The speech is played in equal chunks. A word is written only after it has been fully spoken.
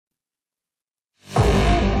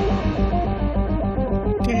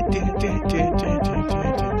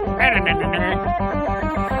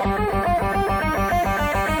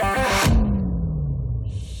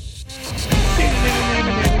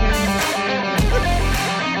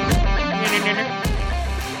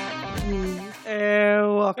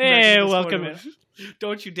welcome Lounge.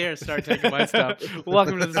 Don't you dare start taking my stuff.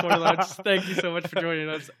 Welcome to the Sport Lounge. Thank you so much for joining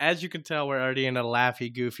us. As you can tell, we're already in a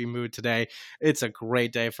laughy, goofy mood today. It's a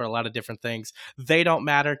great day for a lot of different things. They don't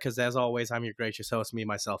matter because, as always, I'm your gracious host, me,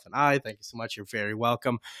 myself, and I. Thank you so much. You're very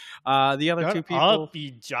welcome. The other two people...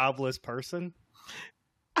 you jobless person.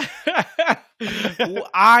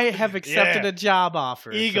 I have accepted a job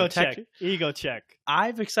offer. Ego check.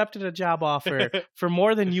 I've accepted a job offer for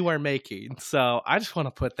more than you are making. So I just want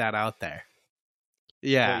to put that out there.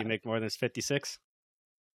 Yeah. What, you make more than 56?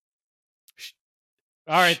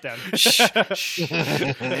 All right then.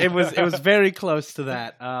 It was very close to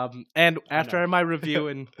that. And after my review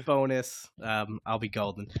and bonus, I'll be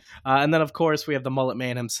golden. And then of course we have the mullet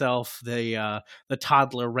man himself, the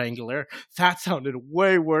toddler wrangler. That sounded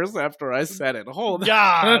way worse after I said it. Hold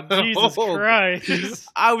on. Jesus Christ.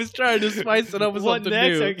 I was trying to spice it up with something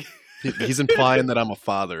new. He's implying that I'm a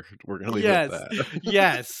father. We're gonna leave it at that.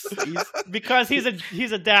 Yes. Because he's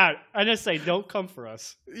a dad. I just say, don't come for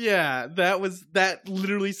us. Yeah, that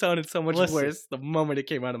literally sounded so much worse the moment it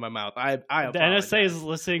came out of my mouth. I The apologize. NSA is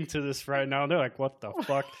listening to this right now. They're like, what the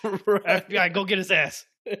fuck? Right. FBI, go get his ass.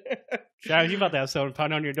 Travis, you about to have someone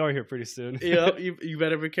pound on your door here pretty soon. Yep, you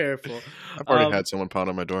better be careful. I've already had someone pound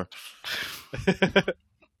on my door.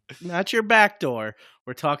 Not your back door.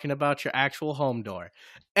 We're talking about your actual home door.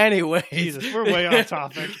 Anyways, Jesus, we're way off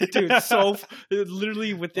topic. Dude, so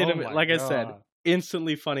literally within a minute, like God. I said,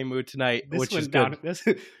 instantly funny mood tonight, which is good.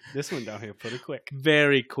 This went down here pretty quick.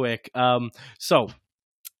 Very quick. So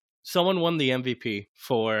someone won the MVP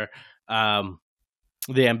for the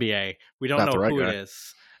NBA. We don't know who it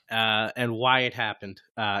is and why it happened.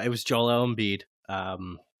 It was Joel Embiid.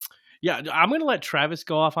 Yeah, I'm going to let Travis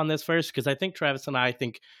go off on this first because I think Travis and I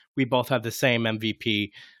think we both have the same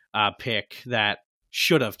MVP pick that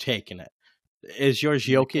should have taken it. Is yours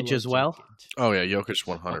Jokic as well? Oh, yeah, Jokic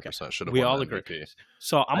 100% should have won We all the agree. MVP.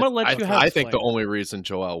 So I'm going to let you have I think the only reason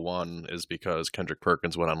Joel won is because Kendrick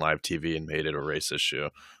Perkins went on live TV and made it a race issue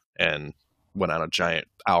and went on a giant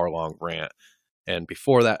hour-long rant. And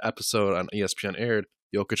before that episode on ESPN aired,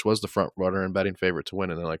 Jokic was the front runner and betting favorite to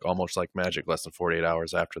win, and then almost like magic, less than 48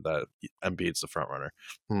 hours after that, Embiid's the front runner.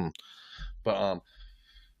 But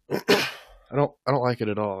I don't like it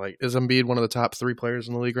at all. Like, is Embiid one of the top 3 players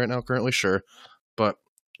in the league right now? Currently, sure, but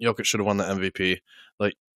Jokic should have won the MVP.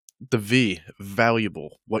 Like the V,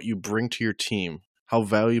 valuable, what you bring to your team. How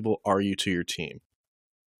valuable are you to your team?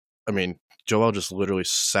 I mean, Joel just literally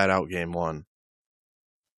sat out game 1,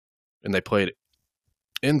 and they played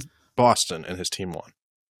in Boston, and his team won.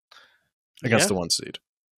 Against the 1 seed.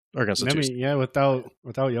 Or against the 2 seed. Yeah, without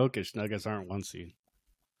Jokic, Nuggets aren't 1 seed.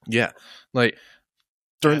 Yeah. Like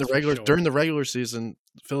during the regular season,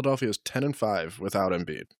 Philadelphia was 10-5 without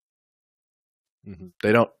Embiid. Mm-hmm.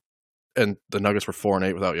 They don't, and the Nuggets were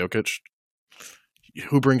 4-8 without Jokic.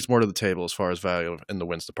 Who brings more to the table as far as value in the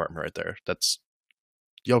wins department right there? That's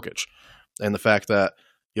Jokic. And the fact that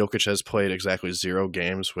Jokic has played exactly 0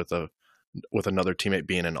 games with another teammate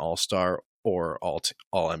being an all-star or all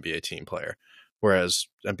NBA team player, whereas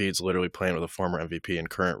Embiid's literally playing with a former MVP and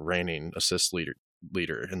current reigning assist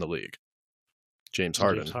leader in the league, James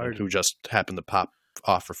Harden, who just happened to pop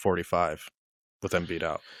off for 45 with Embiid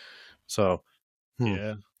out. So,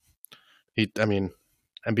 yeah,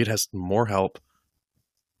 Embiid has more help.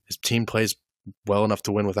 His team plays well enough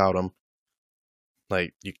to win without him. I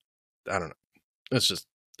don't know. It's just,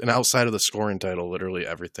 and outside of the scoring title, literally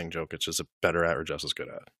everything Jokic is better at or just as good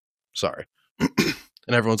at. Sorry.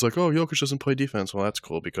 And everyone's like, oh, Jokic doesn't play defense. Well, that's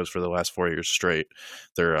cool because for the last 4 years straight,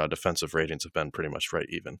 their defensive ratings have been pretty much right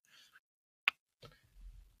even.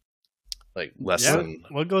 Like less than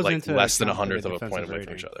a 100th of a point away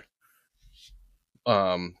from each other.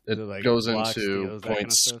 It goes into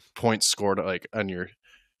points scored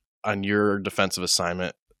on your defensive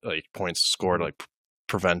assignment, like points scored, like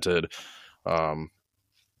prevented,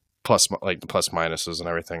 plus like the plus minuses and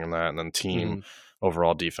everything and that, and then team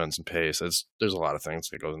overall defense and pace. There's a lot of things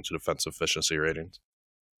that goes into defensive efficiency ratings.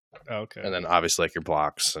 Okay. And then obviously like your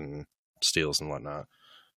blocks and steals and whatnot.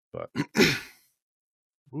 But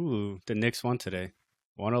ooh, the Knicks won today.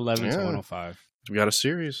 111 to 105. We got a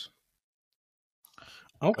series.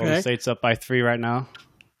 Okay. Golden State's up by 3 right now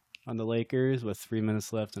on the Lakers with 3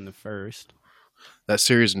 minutes left in the first. That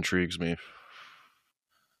series intrigues me.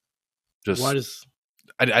 Just what is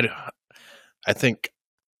I think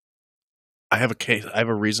I have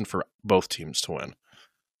a reason for both teams to win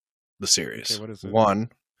the series. Okay, what is it? One,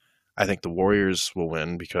 I think the Warriors will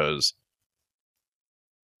win because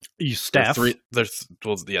Steph. They're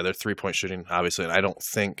 3-point shooting, obviously, and I don't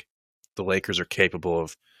think the Lakers are capable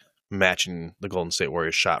of matching the Golden State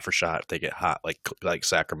Warriors shot for shot if they get hot, like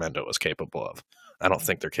Sacramento was capable of. I don't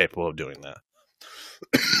think they're capable of doing that.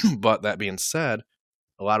 But that being said,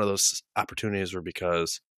 a lot of those opportunities were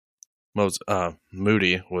because Kevin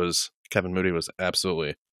Moody was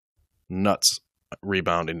absolutely nuts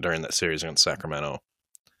rebounding during that series against Sacramento.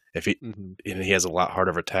 And he has a lot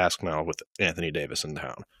harder of a task now with Anthony Davis in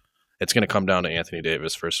town. It's going to come down to Anthony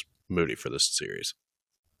Davis versus Moody for this series.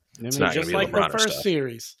 It's not just like the first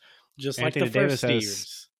series. Just Anthony like the first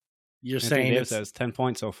series. You're saying Davis has 10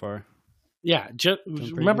 points so far. Yeah,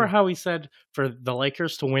 remember how he said for the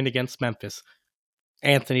Lakers to win against Memphis,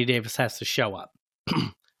 Anthony Davis has to show up.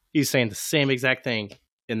 He's saying the same exact thing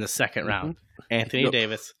in the second round. Anthony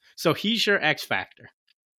Davis. So he's your X factor.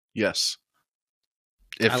 Yes.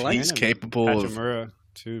 If he's capable of... Hachimura,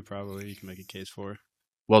 too, probably you can make a case for.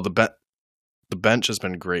 Well, the bench has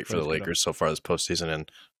been great for the Lakers so far this postseason,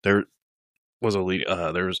 and there was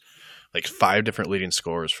like 5 different leading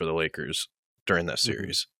scorers for the Lakers during that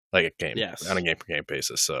series, like a game on a game-per-game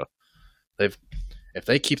basis. So if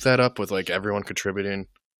they keep that up with like everyone contributing,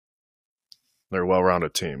 they're a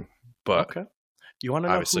well-rounded team. But you want to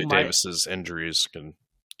know obviously Davis's injuries can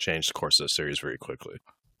change the course of the series very quickly.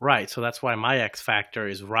 Right, so that's why my X factor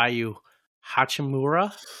is Ryu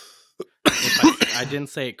Hachimura. If I didn't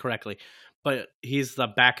say it correctly, but he's the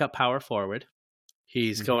backup power forward.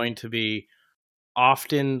 He's going to be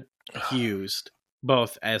often used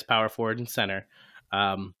both as power forward and center.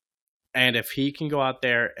 And if he can go out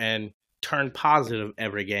there and turn positive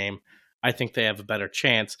every game, I think they have a better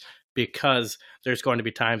chance because there's going to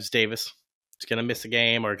be times Davis is going to miss a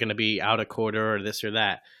game or going to be out a quarter or this or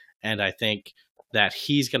that. And I think that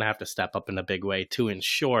he's going to have to step up in a big way to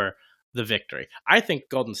ensure the victory. I think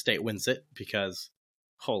Golden State wins it because,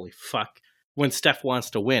 holy fuck, when Steph wants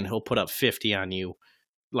to win, he'll put up 50 on you,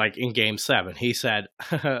 like in Game 7. He said,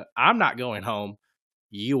 I'm not going home.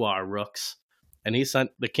 You are, Rooks. And he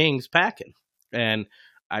sent the Kings packing. And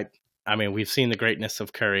I mean, we've seen the greatness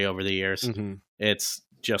of Curry over the years. It's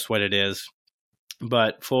just what it is.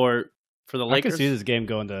 But for the Lakers, I could see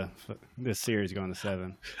this series going to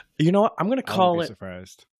 7. You know what? I'm going to call it.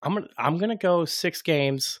 Surprised. I'm going to go 6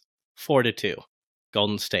 games, 4-2,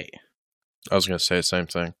 Golden State. I was going to say the same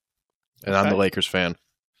thing, and I'm the Lakers fan.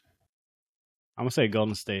 I'm going to say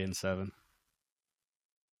Golden State in 7.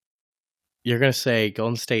 You're going to say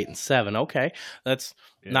Golden State in 7. Okay, that's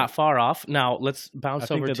not far off. Now let's bounce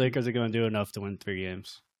over. I think the Lakers are going to do enough to win 3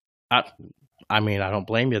 games. I mean, I don't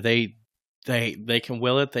blame you. They can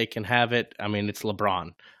will it. They can have it. I mean, it's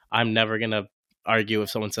LeBron. I'm never going to argue if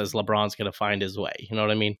someone says LeBron's going to find his way. You know what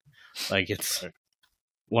I mean? Like, it's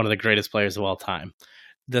one of the greatest players of all time.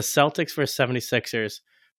 The Celtics versus 76ers,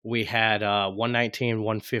 we had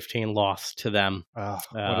 119-115 loss to them. Oh,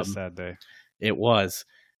 what a sad day. It was.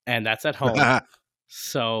 And that's at home.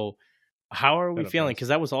 So how are we feeling? Because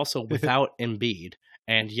that was also without Embiid.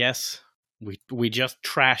 And yes, we just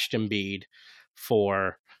trashed Embiid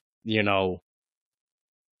for, not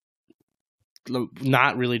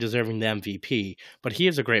really deserving the MVP, but he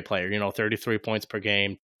is a great player. 33 points per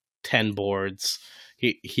game, 10 boards.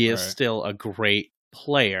 He is still a great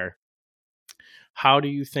player. How do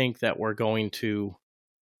you think that we're going to,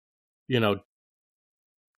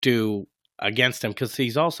 do against him? Because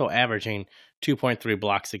he's also averaging 2.3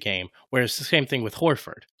 blocks a game, whereas the same thing with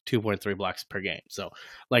Horford, 2.3 blocks per game. So,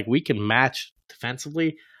 we can match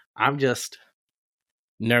defensively. I'm just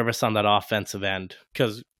nervous on that offensive end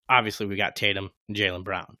because obviously we got Tatum and Jaylen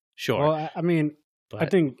Brown. Sure. Well, I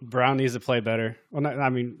think Brown needs to play better. Well,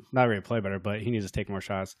 not really play better, but he needs to take more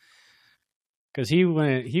shots because he was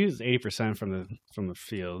 80% from the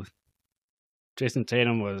field. Jason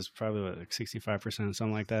Tatum was probably like 65%,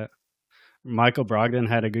 something like that. Michael Brogdon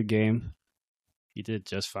had a good game. He did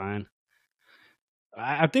just fine.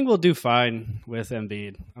 I think we'll do fine with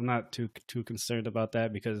Embiid. I'm not too concerned about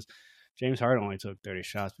that because James Harden only took 30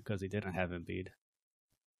 shots because he didn't have Embiid.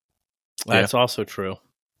 That's also true.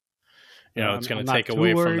 It's going to take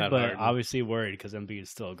away from that. But obviously worried because Embiid is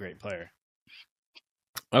still a great player.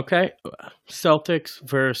 Okay. Celtics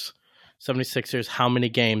versus 76ers. How many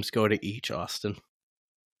games go to each, Austin?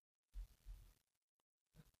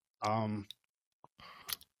 I'm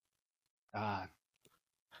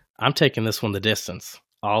taking this one the distance.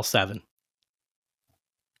 All 7.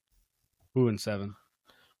 Who in 7?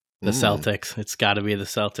 The Celtics. It's got to be the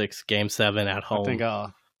Celtics. Game 7 at home. I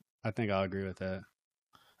think I'll agree with that.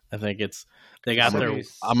 I think they got their.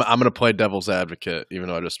 I'm going to play devil's advocate, even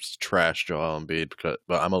though I just trashed Joel Embiid.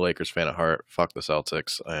 But I'm a Lakers fan at heart. Fuck the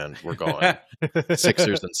Celtics, and we're going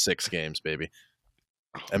Sixers in 6 games, baby.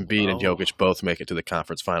 Embiid and Jokic both make it to the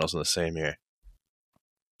conference finals in the same year.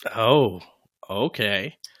 Oh,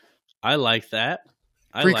 okay. I like that.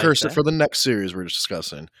 Precursor for the next series we're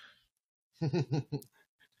discussing.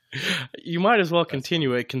 You might as well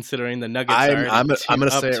continue it, considering the Nuggets are. I'm going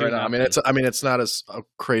to say it right now. I mean, it's not as a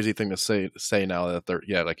crazy thing to say now that they're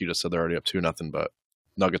like you just said, they're already up 2-0, but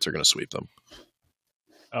Nuggets are going to sweep them.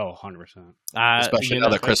 Oh, 100%. Especially now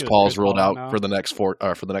that Chris Paul's ruled out for the next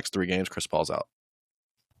 3 games. Chris Paul's out.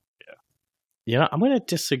 Yeah. I'm going to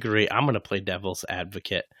disagree. I'm going to play devil's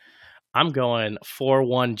advocate. I'm going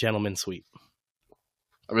 4-1 gentleman sweep.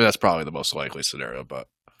 I mean, that's probably the most likely scenario, but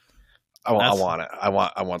I want it. I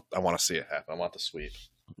want to see it happen. I want the sweep.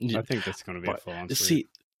 I think that's going to be a full-on sweep. See,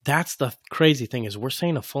 that's the crazy thing is we're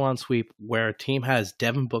saying a full-on sweep where a team has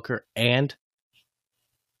Devin Booker and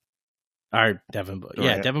Devin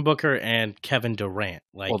Booker and Kevin Durant.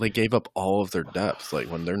 Well, they gave up all of their depth. Like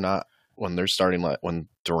when they're starting, like when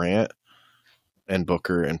Durant and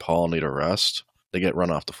Booker and Paul need a rest, they get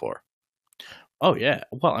run off the floor. Oh yeah.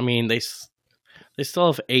 Well, I mean they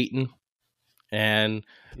still have Ayton and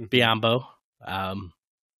Biyombo,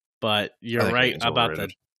 but you're right about the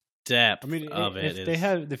depth of it.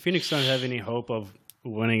 If the Phoenix Suns have any hope of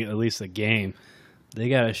winning at least a game, they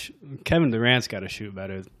got Kevin Durant's got to shoot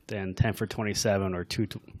better than 10 for 27 or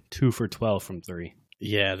 2 for 12 from 3.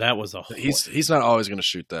 Yeah, that was a. He's not always going to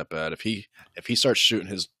shoot that bad. If he starts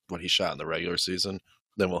shooting what he shot in the regular season,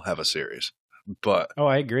 then we'll have a series. But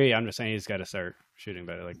I agree. I'm just saying he's got to start shooting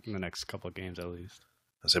better, like in the next couple of games at least.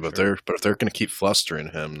 I say, but if they're going to keep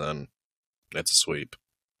flustering him, then it's a sweep.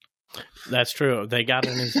 That's true. They got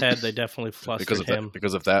in his head. They definitely flustered him.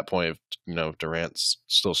 Because at that point, if Durant's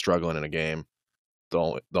still struggling in a game,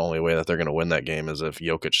 the only way that they're going to win that game is if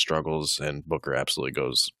Jokic struggles and Booker absolutely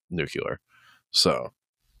goes nuclear. So,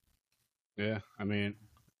 yeah, I mean,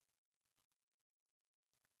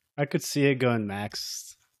 I could see it going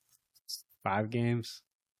max 5 games.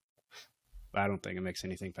 But I don't think it makes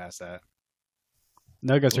anything past that.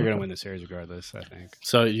 Nuggets are going to win the series regardless, I think.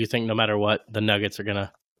 So you think no matter what, the Nuggets are going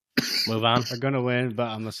to move on? They're going to win, but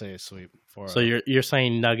I'm going to say a sweep. So you're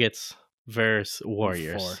saying Nuggets versus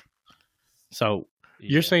Warriors. 4. So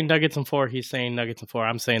you're saying Nuggets in 4. He's saying Nuggets in 4.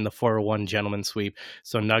 I'm saying the 4-1 gentleman sweep.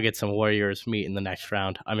 So Nuggets and Warriors meet in the next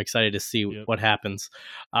round. I'm excited to see what happens.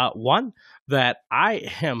 One that I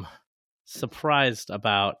am surprised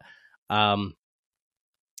about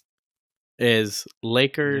is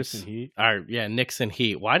Lakers. Knicks and Heat. Knicks and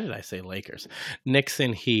Heat. Why did I say Lakers? Knicks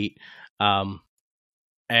and Heat.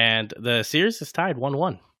 And the series is tied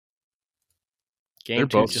 1-1. They're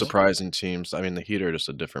both surprising teams. I mean, the Heat are just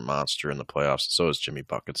a different monster in the playoffs. So is Jimmy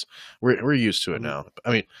Buckets. We're used to it now.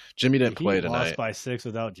 I mean, Jimmy didn't play tonight. Lost by 6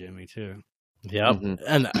 without Jimmy too. Yep,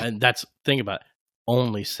 and that's think about it,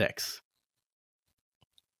 only 6.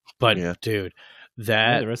 But dude,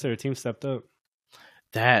 the rest of their team stepped up.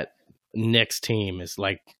 That Knicks team is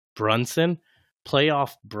like Brunson,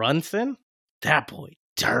 playoff Brunson. That boy,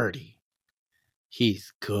 dirty.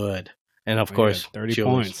 He's good, and of course, 30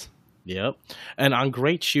 points. Yep, and on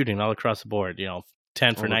great shooting all across the board.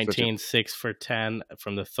 10 for 19, 6 for 10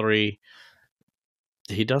 from the 3.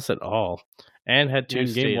 He does it all, and had 2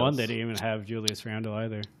 steals. Game 1, they didn't even have Julius Randle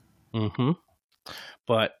either.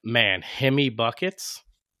 But man, Hemi buckets.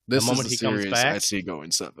 This the moment is the he series comes back, I see going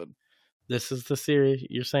 7. This is the series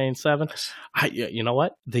you're saying 7. You know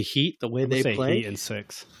what? The Heat, the way they play, Heat in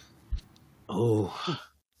 6. Oh.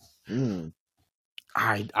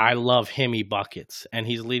 I love Hemi buckets, and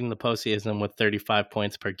he's leading the postseason with 35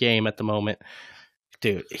 points per game at the moment.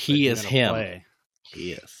 Dude, he is him. Play.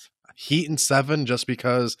 He is. Heat in 7, just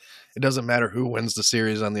because it doesn't matter who wins the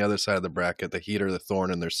series on the other side of the bracket. The Heat are the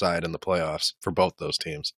thorn in their side in the playoffs for both those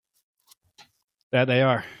teams. That they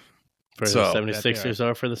are. For the 76ers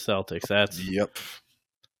or for the Celtics. That's yep.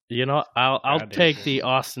 I'll take the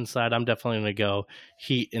Austin side. I'm definitely going to go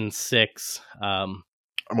Heat in 6. I'm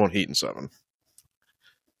on Heat in 7.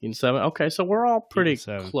 In 7. Okay, so we're all pretty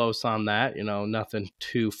close on that. Nothing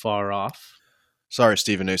too far off. Sorry,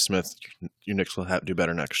 Stephen A. Smith. Your Knicks will have to do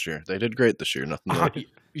better next year. They did great this year. Nothing.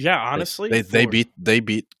 Yeah, honestly, they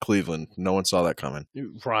beat Cleveland. No one saw that coming.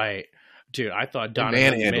 Right, dude. I thought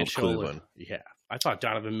Donovan Mitchell. Cleveland. Yeah, I thought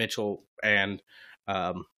Donovan Mitchell and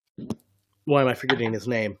why am I forgetting his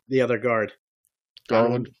name? The other guard,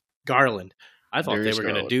 Garland. I thought they were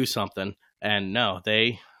going to do something, and no,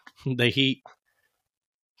 the Heat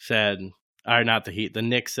said, or not the Heat, the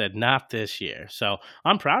Knicks said not this year. So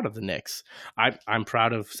I'm proud of the Knicks. I'm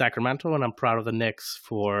proud of Sacramento, and I'm proud of the Knicks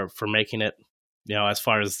for making it, as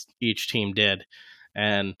far as each team did.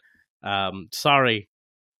 And sorry,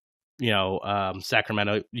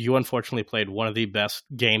 Sacramento, you unfortunately played one of the best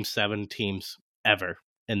Game 7 teams ever,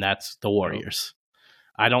 and that's the Warriors.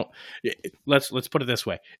 I don't. Let's put it this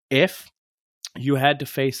way: if you had to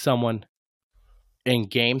face someone in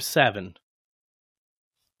Game 7,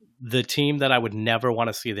 the team that I would never want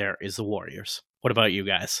to see there is the Warriors. What about you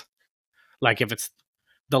guys? Like if it's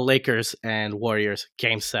the Lakers and Warriors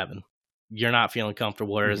Game 7, you're not feeling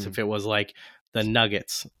comfortable. Whereas if it was like the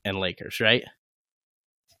Nuggets and Lakers, right?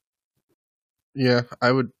 Yeah,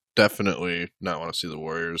 I would definitely not want to see the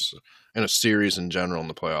Warriors in a series in general in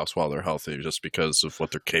the playoffs while they're healthy, just because of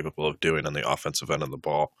what they're capable of doing on the offensive end of the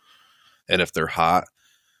ball. And if they're hot,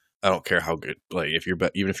 I don't care how good. Like if you're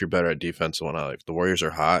even if you're better at defense and whatnot, like the Warriors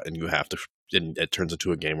are hot, and you have to. And it turns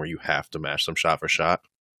into a game where you have to match them shot for shot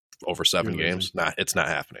over 7 games. It's not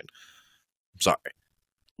happening. I'm sorry.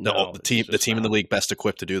 No, the team in the league best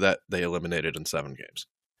equipped to do that, they eliminated in 7 games.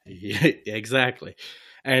 Yeah, exactly.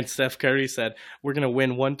 And Steph Curry said, "We're gonna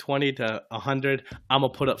win 120 to 100. I'm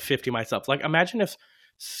gonna put up 50 myself." Like, imagine if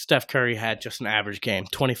Steph Curry had just an average game,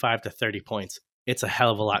 25 to 30 points. It's a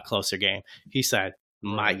hell of a lot closer game. He said,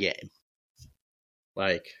 "My game."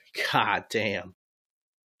 Like, god damn.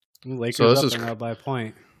 Lakers up by a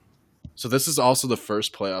point. So this is also the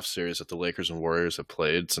first playoff series that the Lakers and Warriors have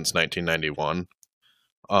played since 1991.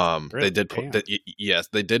 Really?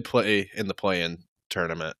 They did play in the play-in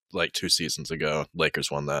tournament like 2 seasons ago.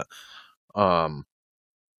 Lakers won that.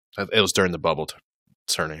 It was during the bubble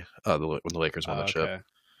tourney when the Lakers won the chip.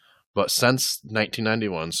 But since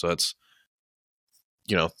 1991, so that's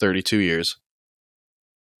 32 years.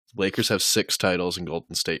 Lakers have 6 titles and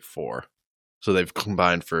Golden State 4. So they've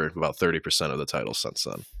combined for about 30% of the titles since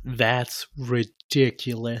then. That's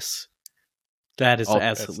ridiculous. That is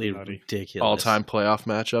absolutely ridiculous. All-time playoff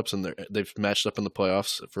matchups, and they've matched up in the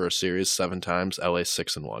playoffs for a series 7 times. LA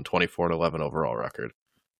 6-1, 24-11 overall record.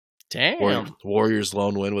 Damn. Warriors'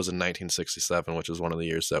 lone win was in 1967, which is one of the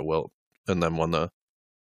years that Wilt and them won the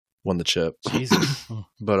chip. Jesus.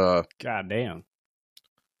 But god damn.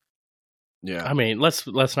 Yeah. I mean, let's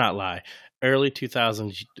not lie. Early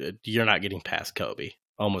 2000s, you're not getting past Kobe.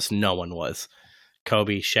 Almost no one was.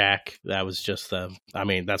 Kobe, Shaq, that was just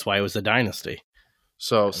that's why it was a dynasty.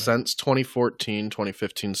 So since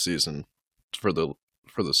 2014-2015 season for the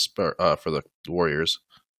Warriors,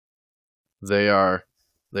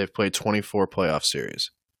 they've played 24 playoff series.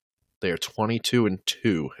 They are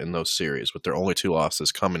 22-2 in those series, with their only 2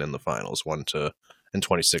 losses coming in the finals. One in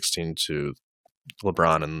 2016 to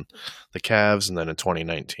LeBron and the Cavs, and then in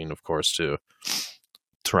 2019, of course, to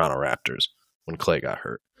Toronto Raptors when Clay got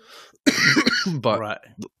hurt. But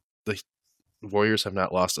the Warriors have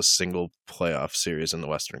not lost a single playoff series in the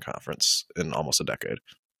Western Conference in almost a decade.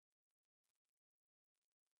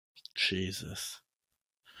 Jesus.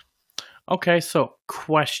 Okay, so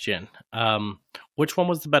question. Which one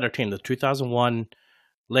was the better team, the 2001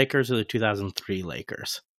 Lakers or the 2003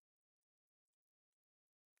 Lakers?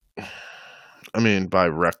 I mean, by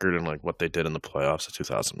record and like what they did in the playoffs of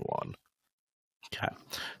 2001. Okay.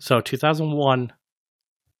 So 2001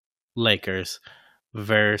 Lakers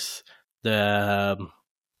versus the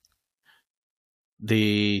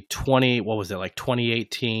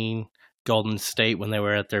 2018 Golden State when they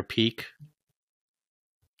were at their peak?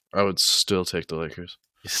 I would still take the Lakers.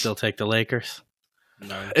 You still take the Lakers?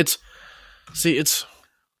 No.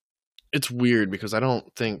 It's weird because I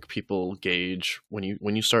don't think people gauge when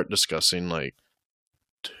you start discussing like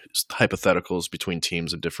hypotheticals between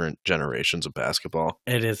teams of different generations of basketball.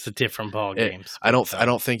 It is a different ball game. I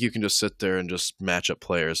don't think you can just sit there and just match up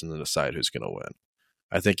players and then decide who's going to win.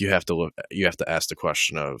 I think you have to ask the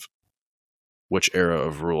question of which era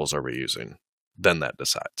of rules are we using. Then that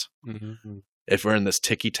decides. Mm-hmm. If we're in this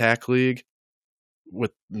ticky-tack league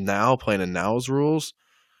with now playing in now's rules,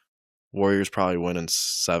 Warriors probably win in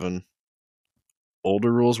 7.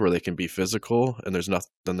 Older rules where they can be physical and there's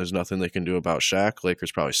nothing they can do about Shaq.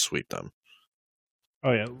 Lakers probably sweep them.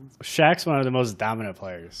 Oh yeah, Shaq's one of the most dominant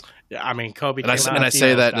players. Yeah, I mean Kobe. And I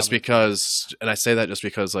say that just because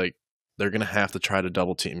like they're gonna have to try to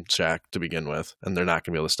double team Shaq to begin with, and they're not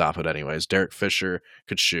gonna be able to stop it anyways. Derek Fisher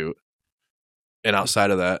could shoot, and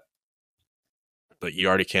outside of that, but you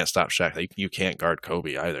already can't stop Shaq. Like, you can't guard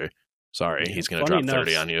Kobe either. Sorry, he's gonna drop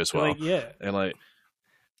 30 on you as well. And like.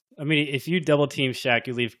 I mean, if you double team Shaq,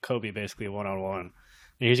 you leave Kobe basically 1-on-1, and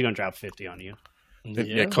he's going to drop 50 on you.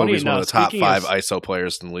 Yeah, Kobe's one of the top 5 ISO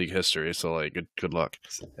players in league history, so like good luck.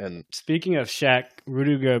 And speaking of Shaq,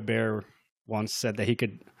 Rudy Gobert once said that he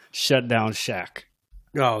could shut down Shaq.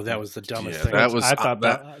 Oh, that was the dumbest thing. I thought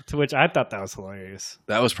that was hilarious.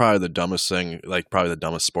 That was probably the dumbest thing, like probably the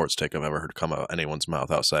dumbest sports take I've ever heard come out of anyone's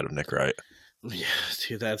mouth outside of Nick Wright. Yeah,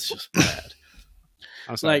 dude, that's just bad.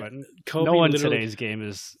 I'm sorry, like, Kobe no one in today's game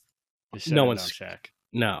is no one's Shaq.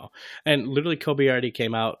 No. And literally Kobe already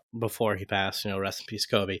came out before he passed, rest in peace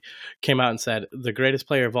Kobe, came out and said the greatest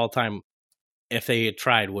player of all time, if they had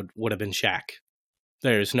tried, would have been Shaq.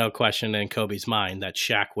 There's no question in Kobe's mind that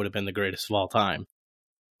Shaq would have been the greatest of all time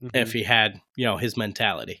if he had, his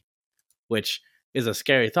mentality, which is a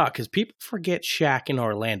scary thought because people forget Shaq in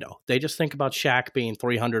Orlando. They just think about Shaq being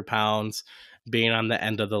 300 pounds, being on the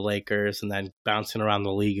end of the Lakers, and then bouncing around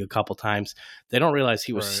the league a couple times. They don't realize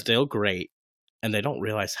he was still great, and they don't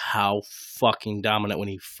realize how fucking dominant when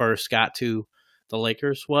he first got to the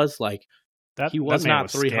Lakers was. Like, he was not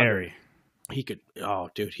 300. Scary. He could,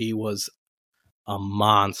 he was a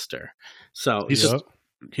monster. So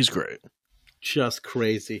he's great. Just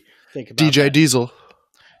crazy. Think about DJ Diesel.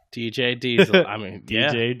 DJ Diesel. I mean,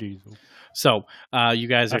 yeah. DJ Diesel. So, you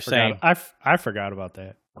guys are saying I forgot about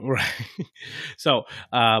that. Right. So,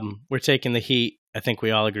 we're taking the Heat. I think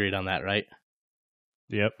we all agreed on that, right?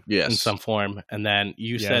 Yep. Yes. In some form. And then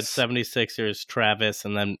you said 76ers, Travis,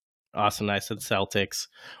 and then Austin and I said Celtics.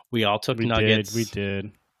 We all took Nuggets. We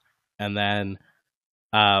did. And then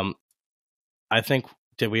I think,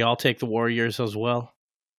 did we all take the Warriors as well?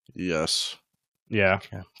 Yes. Yeah.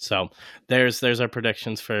 Okay. So there's our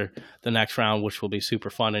predictions for the next round, which will be super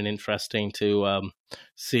fun and interesting to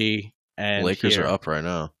see. And Lakers are up right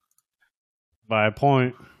now by a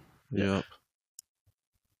point. Yep.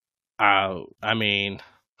 I mean,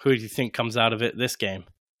 who do you think comes out of it this game?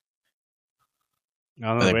 I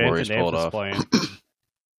don't know. I think Warriors pulled off. Playing.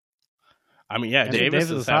 I mean, yeah, Davis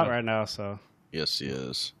is hot right now. So yes, he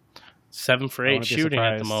is. 7 for 8 shooting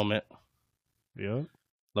at the moment. Yep.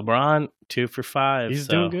 LeBron 2 for 5. He's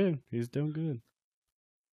doing good. He's doing good.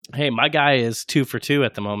 Hey, my guy is 2 for 2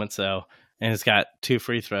 at the moment. So, and he's got 2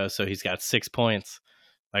 free throws. So he's got 6 points.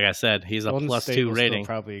 Like I said, he's a +2 rating.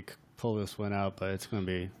 Probably pull this one out, but it's going to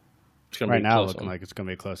be. It's gonna right be now, close looking one. like it's going to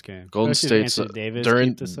be a close game. Golden State's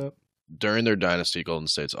during their dynasty. Golden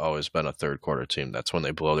State's always been a third quarter team. That's when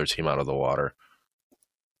they blow their team out of the water.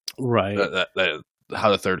 Right. How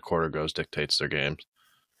the third quarter goes dictates their games.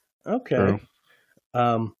 Okay. True.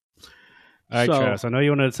 All right, Travis. I know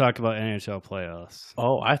you wanted to talk about NHL playoffs.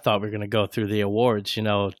 Oh, I thought we were going to go through the awards.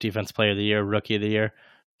 Defense Player of the Year, Rookie of the Year.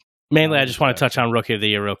 Mainly, I just want to touch on Rookie of the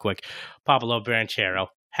Year real quick. Pablo Branchero.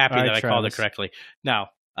 Happy that I called it correctly.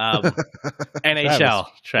 Now, NHL.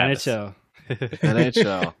 Travis.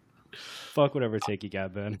 NHL. Fuck whatever take you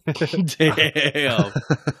got, Ben. Damn.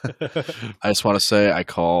 I just want to say I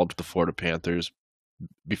called the Florida Panthers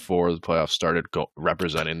before the playoffs started,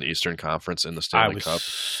 representing the Eastern Conference in the Stanley Cup.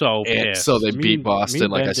 So pissed. And so they beat Boston,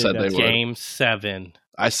 like I said they would. Game 7.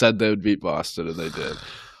 I said they would beat Boston, and they did.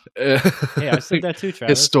 Hey, I said that too,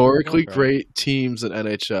 Travis. Historically great teams in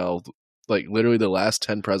NHL, like literally the last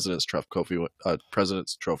 10 President's Trophy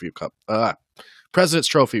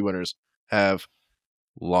winners have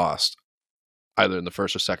lost either in the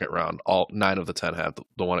first or second round. All 9 of the 10 have.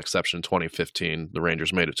 The one exception, 2015, the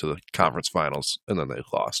Rangers made it to the conference finals and then they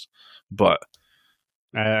lost. But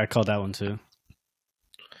I called that one too.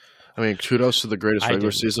 I mean, kudos to the greatest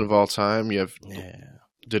regular season of all time.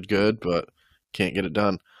 Did good, but can't get it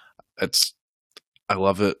done. I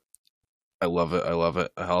love it. I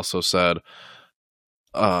also said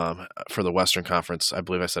for the Western Conference, I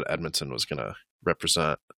believe I said Edmonton was going to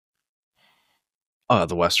represent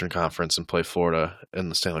the Western Conference and play Florida in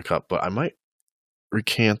the Stanley Cup, but I might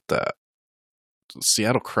recant that.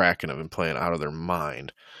 Seattle Kraken have been playing out of their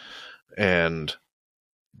mind, and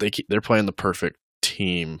they're playing the perfect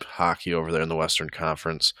team hockey over there in the Western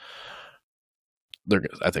Conference.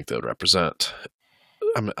 I think they would represent.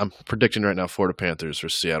 I'm predicting right now Florida Panthers for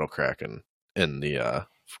Seattle Kraken in the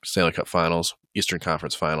Stanley Cup Finals. Eastern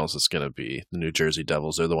Conference Finals, it's going to be the New Jersey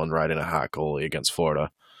Devils. They're the one riding a hot goalie against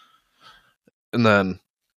Florida. And then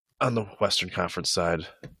on the Western Conference side,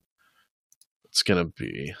 it's going to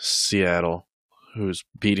be Seattle, who's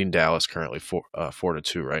beating Dallas currently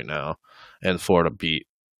 4-2 right now. And Florida beat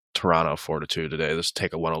Toronto 4-2 today. This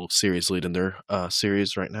take a 1-0 series lead in their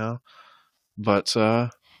series right now. But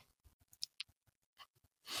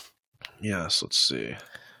yes, let's see.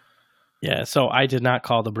 Yeah, so I did not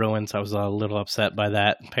call the Bruins. I was a little upset by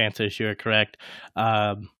that. Panthers, you are correct.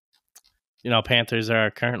 Panthers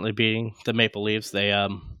are currently beating the Maple Leafs. They're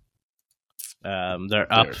up.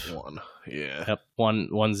 Yep,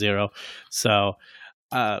 1-0. So,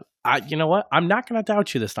 you know what? I'm not going to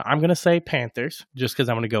doubt you this time. I'm going to say Panthers just because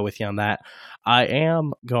I'm going to go with you on that. I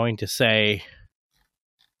am going to say,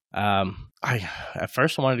 at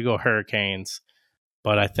first I wanted to go Hurricanes,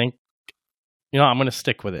 but I think, I'm going to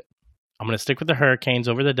stick with it. I'm going to stick with the Hurricanes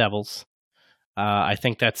over the Devils. I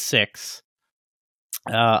think that's 6.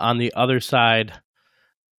 On the other side,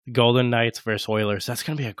 Golden Knights versus Oilers. That's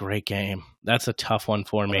going to be a great game. That's a tough one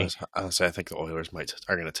for me. Honestly, I think the Oilers are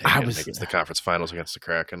going to take it and make it to the conference finals against the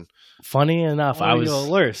Kraken. Funny enough,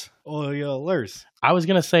 Oilers. I was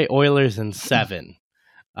going to say Oilers in 7.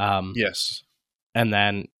 Yes. And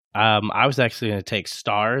then I was actually going to take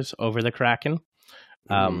Stars over the Kraken.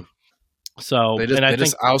 So they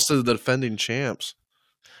just ousted the defending champs.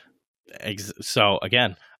 So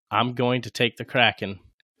again, I'm going to take the Kraken.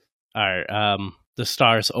 The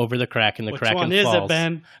Stars over the Kraken. The Kraken falls. Which one is it,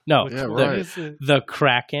 Ben? No, right. The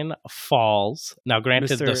Kraken falls. Now,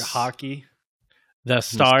 granted, Mr. Hockey. The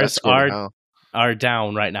Stars are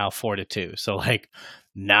down right now 4-2. So, like,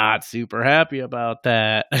 not super happy about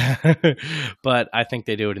that. But I think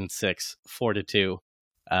they do it in 6, 4-2.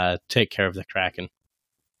 Take care of the Kraken.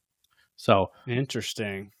 So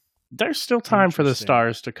interesting. There's still time for the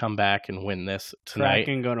Stars to come back and win this tonight.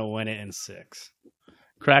 Kraken gonna win it in 6.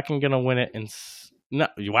 Kraken gonna win it in no.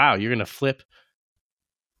 Wow, you're gonna flip.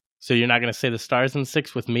 So you're not gonna say the Stars in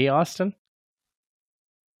 6 with me, Austin?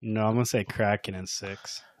 No, I'm gonna say Kraken in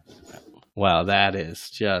 6. Wow, that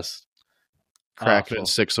is just Kraken awful. in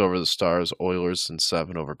 6 over the Stars. Oilers in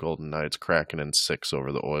 7 over Golden Knights. Kraken in 6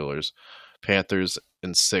 over the Oilers. Panthers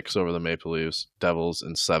in 6 over the Maple Leafs. Devils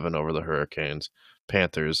in 7 over the Hurricanes.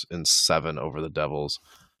 Panthers in 7 over the Devils.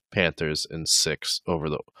 Panthers in 6 over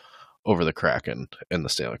the Kraken in the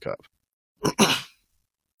Stanley Cup.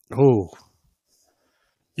 Oh,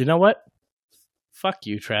 you know what? Fuck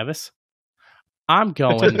you, Travis. I'm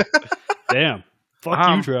going. Damn.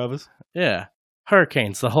 Fuck you, Travis. Yeah,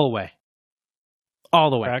 Hurricanes the whole way, all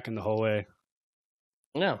the way. Kraken the whole way.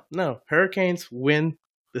 No. Hurricanes win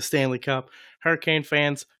the Stanley Cup. Hurricane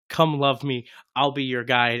fans, come love me. I'll be your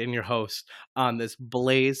guide and your host on this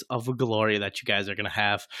blaze of glory that you guys are going to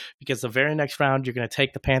have, because the very next round, you're going to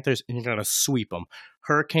take the Panthers and you're going to sweep them.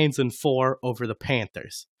 Hurricanes in 4 over the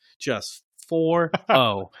Panthers. Just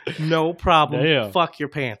 4-0. No problem. Damn. Fuck your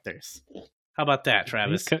Panthers. How about that,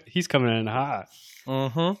 Travis? He's coming in hot.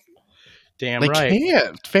 Mm-hmm. Damn they right. They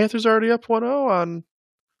can't. Panthers already up 1-0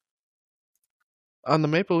 on the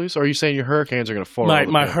Maple Leafs. Or are you saying your Hurricanes are going to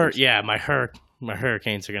 4-0? My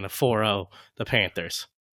Hurricanes are going to 4-0 the Panthers.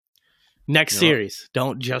 Next series,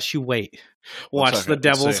 don't just you wait. Watch the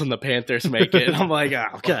Devils and the Panthers make it. And I'm like,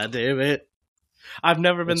 oh, God damn it. I've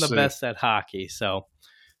never been the best at hockey, so.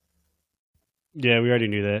 Yeah, we already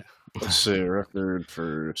knew that. Let's see, record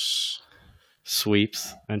for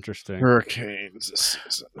sweeps. Interesting. Hurricanes this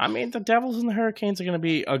season. I mean, the Devils and the Hurricanes are going to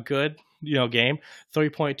be a good, game.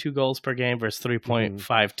 3.2 goals per game versus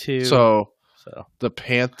 3.52. So the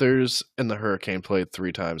Panthers and the Hurricane played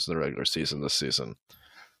 3 times in the regular season this season.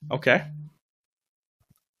 Okay.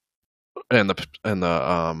 And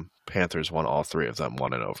the Panthers won all 3 of them,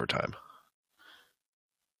 1 in overtime.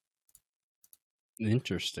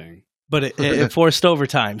 Interesting. But it forced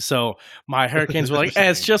overtime. So my Hurricanes were like,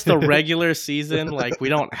 it's just a regular season. Like, we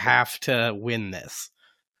don't have to win this.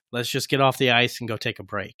 Let's just get off the ice and go take a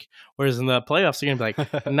break. Whereas in the playoffs, they're going to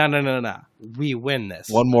be like, no. We win this.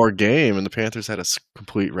 One more game, and the Panthers had a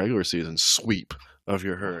complete regular season sweep of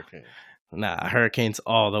your Hurricane. Nah, Hurricanes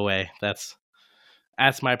all the way. That's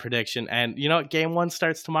my prediction. And you know what? Game 1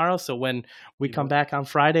 starts tomorrow. So when we come back on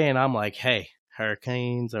Friday and I'm like, hey,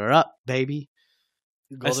 Hurricanes are up, baby.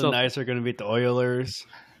 Golden Knights are going to beat the Oilers.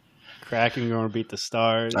 Kraken going to beat the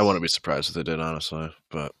Stars. I wouldn't be surprised if they did, honestly.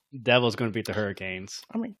 But Devils going to beat the Hurricanes.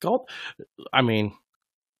 It's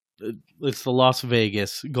the Las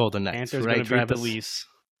Vegas Golden Knights, Panthers right, going to beat Travis? the Leafs.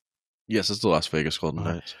 Yes, it's the Las Vegas Golden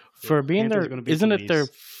Knights. For being there, isn't it their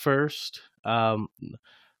first?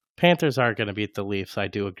 Panthers are going to beat the Leafs. I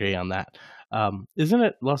do agree on that. Isn't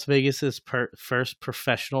it Las Vegas's first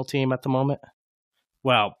professional team at the moment?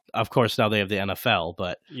 Well, of course, now they have the NFL,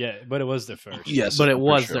 but it was their first. Yes, but it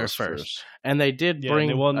was their first, and they did bring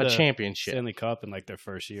a championship, Stanley Cup, in like their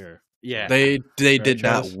first year. Yeah, they did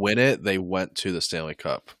not win it. They went to the Stanley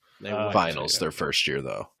Cup finals their first year,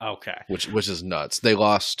 though. Okay, which is nuts. They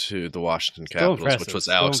lost to the Washington Capitals, which was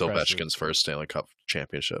Alex Ovechkin's first Stanley Cup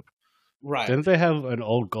championship. Right? Didn't they have an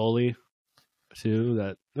old goalie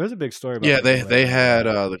too? There's a big story about. Yeah, they had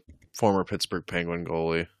the former Pittsburgh Penguin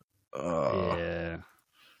goalie. Yeah.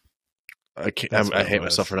 I hate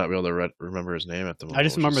myself for not being able to remember his name at the moment. I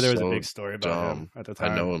just remember there was a big story about him at the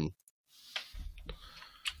time. I know him.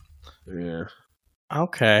 Yeah.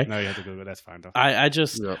 Okay. No, you have to Google. That's fine though. I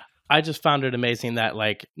just found it amazing that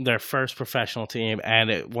like their first professional team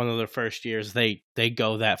and one of their first years they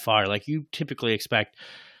go that far. Like you typically expect,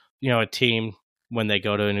 a team when they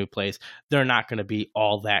go to a new place, they're not going to be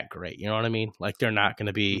all that great. You know what I mean? Like they're not going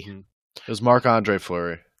to be. Mm-hmm. It was Marc-Andre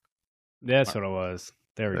Fleury. That's what it was.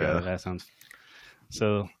 There we go. That sounds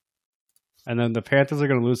So, and then the Panthers are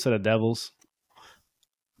going to lose to the Devils.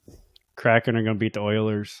 Kraken are going to beat the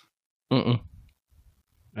Oilers. And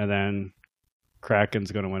then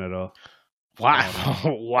Kraken's going to win it all. Wow.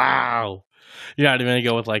 Wow. You're not even going to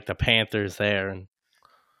go with like the Panthers there. And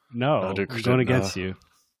no, I'm going against you.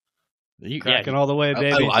 Kraken all the way,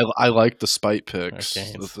 baby. I like the spite picks.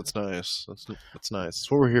 That's nice. That's nice.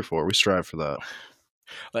 That's what we're here for. We strive for that.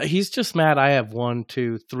 He's just mad I have 1,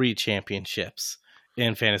 2, 3 championships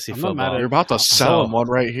in fantasy football. You're about to sell him one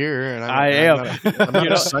right here, and I am. I'm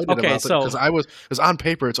not excited about it because on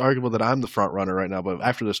paper it's arguable that I'm the front runner right now, but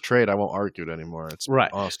after this trade, I won't argue it anymore. It's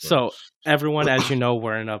right. Awesome. So everyone, as you know,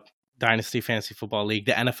 we're in a Dynasty Fantasy Football League.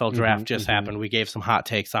 The NFL draft just happened. We gave some hot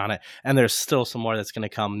takes on it, and there's still some more that's going to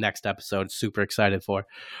come next episode. Super excited for.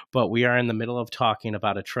 But we are in the middle of talking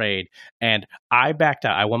about a trade, and I backed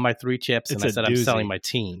out. I won my 3 chips, and I said I'm selling my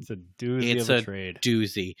team. It's a doozy of a trade.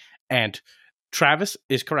 Doozy. And Travis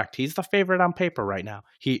is correct. He's the favorite on paper right now.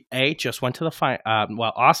 He just went to the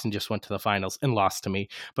Austin just went to the finals and lost to me,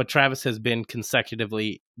 but Travis has been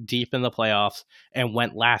consecutively deep in the playoffs and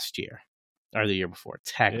went last year. Or the year before,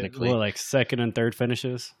 technically. Like second and third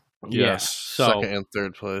finishes? Yes. So, second and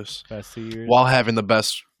third place. Past 2 years. While having the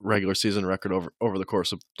best regular season record over the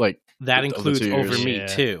course of like that includes over me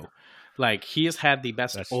too. Like he has had the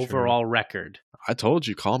best overall record. I told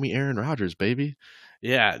you, call me Aaron Rodgers, baby.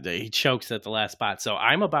 Yeah, he chokes at the last spot. So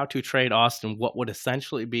I'm about to trade Austin what would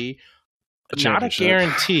essentially be not a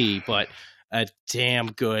guarantee, but a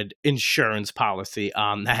damn good insurance policy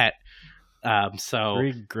on that. So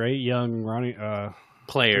 3 great young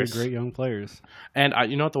players. 3 great young players. And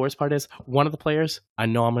you know what the worst part is? One of the players I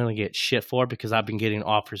know I'm going to get shit for because I've been getting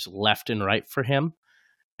offers left and right for him.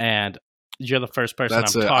 And you're the first person I'm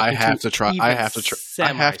talking to. I have to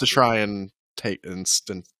try and take and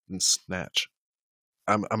snatch.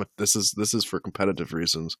 This is for competitive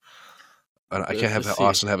reasons. I can't have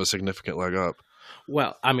Austin have a significant leg up.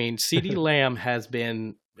 Well, I mean, CeeDee Lamb has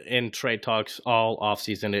been in trade talks all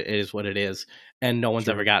offseason. It is what it is. And no one's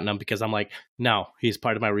ever gotten him because I'm like, no, he's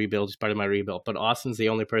part of my rebuild. But Austin's the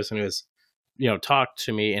only person who has, talked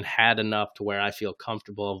to me and had enough to where I feel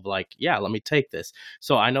comfortable of like, yeah, let me take this.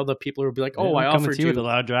 So I know the people who will be like, I offered you with a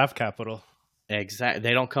lot of draft capital. Exactly.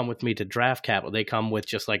 They don't come with me to draft capital. They come with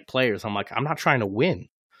just like players. I'm like, I'm not trying to win.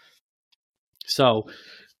 So,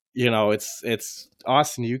 it's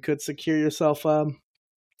Austin. You could secure yourself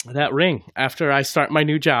that ring after I start my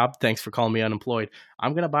new job. Thanks for calling me unemployed.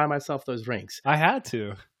 I'm gonna buy myself those rings. I had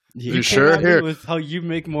to. You sure? Here with how you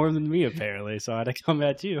make more than me apparently, so I had to come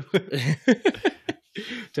at you.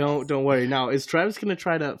 Don't worry. Now, is Travis gonna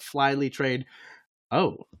try to flyly trade?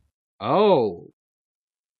 Oh.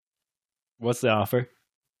 What's the offer?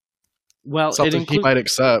 Well, something he might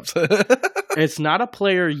accept. It's not a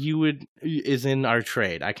player is in our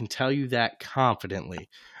trade. I can tell you that confidently.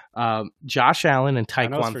 Josh Allen and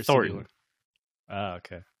Tyquan Thornton. Oh,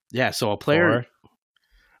 okay. Yeah, so a player.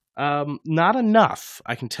 Not enough.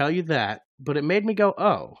 I can tell you that, but it made me go,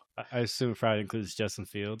 oh. I assume it probably includes Justin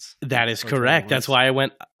Fields. That is correct. That's why I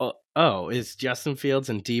went, it's Justin Fields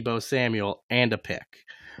and Deebo Samuel and a pick.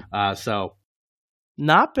 So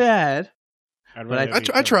not bad. I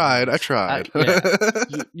tried.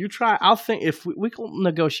 You try. I'll think if we can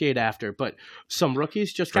negotiate after, but some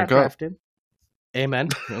rookies just got drafted. Amen.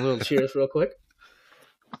 A little cheers real quick.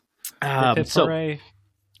 So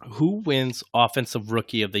who wins Offensive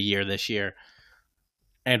Rookie of the Year this year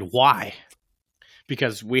and why?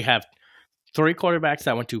 Because we have 3 quarterbacks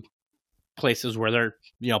that went to places where they're,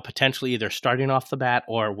 potentially either starting off the bat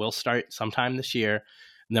or will start sometime this year.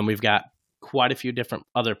 And then we've got quite a few different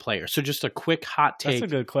other players. So just a quick hot take.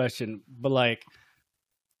 That's a good question. But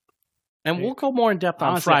and we'll go more in depth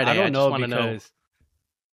on Friday. I don't know because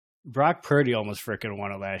Brock Purdy almost freaking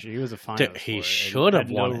won it last year. He was a finalist. He should have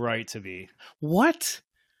won. No right to be. What?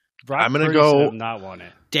 I'm going to go. Not won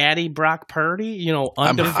it. Daddy Brock Purdy,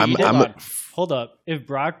 undefeated. Hold up. If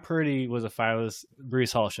Brock Purdy was a finalist,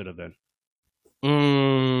 Breece Hall should have been.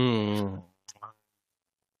 QB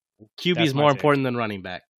is more important than running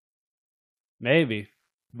back. Maybe.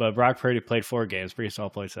 But Brock Purdy played 4 games. Breece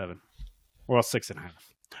Hall played 7. Well,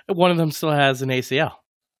 6.5. One of them still has an ACL.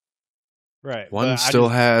 Right. One still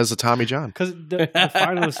has a Tommy John. Because the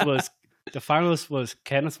finalist was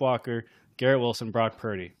Kenneth Walker, Garrett Wilson, Brock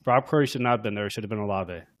Purdy. Brock Purdy should not have been there. It should have been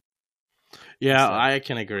Olave. Yeah, I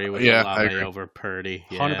can agree with Olave over Purdy.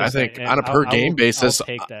 Yeah. I think on a per game basis, I'll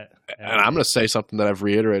take that. And I'm going to say something that I've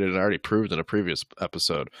reiterated and already proved in a previous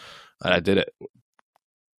episode. I did it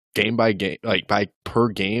game by game, like by per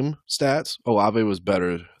game stats. Olave was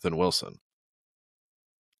better than Wilson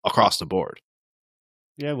across the board.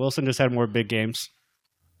 Yeah, Wilson just had more big games.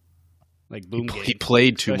 like boom games. He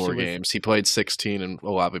played 2 more games. He played 16 and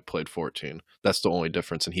Olave played 14. That's the only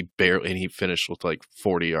difference. And he finished with like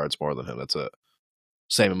 40 yards more than him. That's it.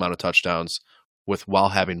 Same amount of touchdowns while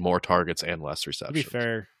having more targets and less receptions. To be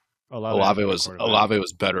fair, Olave was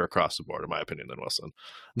better across the board, in my opinion, than Wilson.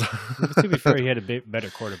 To be fair, he had a better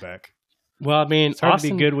quarterback. Well, I mean, it's hard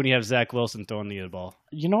to be good when you have Zach Wilson throwing the ball.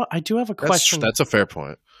 You know what? I do have a question. That's a fair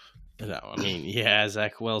point. No, I mean, yeah,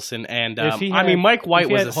 Zach Wilson, and Mike White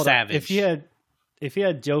was a savage. If he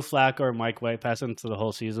had Joe Flacco or Mike White pass him to the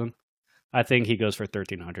whole season, I think he goes for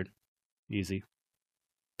 1,300, easy,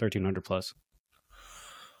 1,300 plus.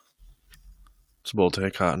 It's a bold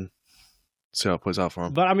take, Cotton. See how it plays out for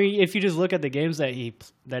him. But I mean, if you just look at the games that he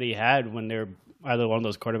had when they're either one of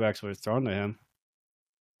those quarterbacks was thrown to him,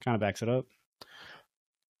 kind of backs it up.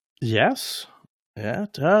 Yes. Yeah,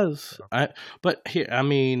 it does. I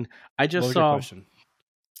just saw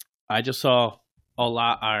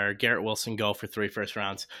Garrett Wilson go for 3 first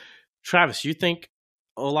rounds. Travis, you think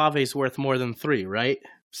Olave's worth more than 3, right?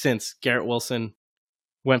 Since Garrett Wilson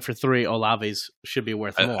went for 3, Olave's should be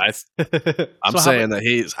worth more. I'm saying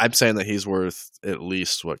that he's worth at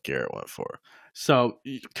least what Garrett went for. So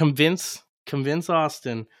convince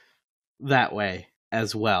Austin that way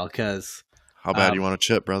as well, because how bad you want to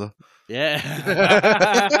chip, brother? Yeah.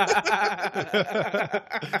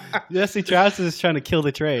 Yes, Travis is trying to kill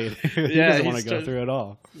the trade. He doesn't want to go through it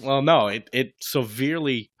all. Well, no, it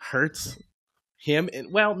severely hurts him.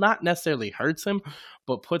 Well, not necessarily hurts him,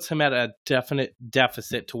 but puts him at a definite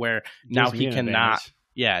deficit to where now he cannot. Advantage.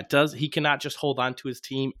 Yeah, it does. He cannot just hold on to his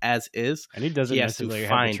team as is, and he doesn't necessarily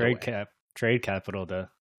have the trade capital to.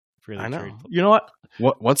 I know. Trade. You know what?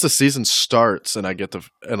 Once the season starts and I get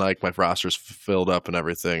my roster's filled up and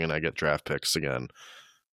everything, and I get draft picks again,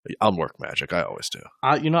 I'll work magic. I always do.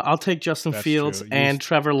 I'll take Justin Fields and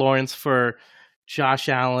Trevor Lawrence for Josh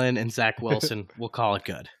Allen and Zach Wilson. We'll call it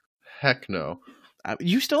good. Heck no.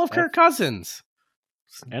 You still have Kirk Cousins.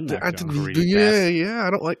 And yeah. I don't.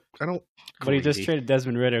 But he just traded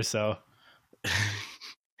Desmond Ridder, so.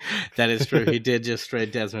 That is true. He did just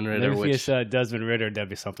trade Desmond Ridder. If he said Desmond Ridder, that'd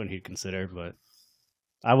be something he'd consider, but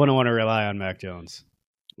I wouldn't want to rely on Mac Jones.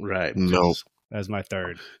 Right. No. As my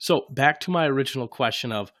third. So back to my original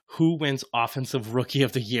question of who wins Offensive Rookie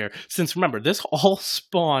of the Year. Since remember, this all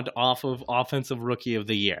spawned off of Offensive Rookie of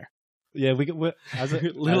the Year. Yeah, we as a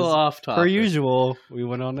little off topic. Per usual, we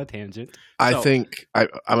went on a tangent. I think I'm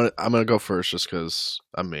gonna go first just because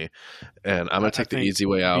I'm me, and I'm gonna take the easy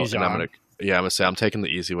way out, Bijan. And I'm gonna say I'm taking the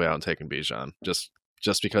easy way out and taking Bijan just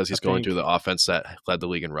because he's going through the offense that led the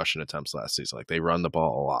league in rushing attempts last season. Like they run the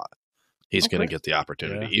ball a lot. He's going to get the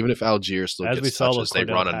opportunity, even if Algier still gets touches. They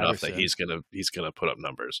run enough that he's gonna put up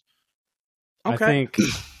numbers. Okay. I think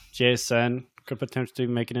JSN could potentially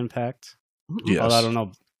make an impact. Yes. Although I don't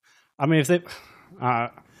know. I mean, if they, I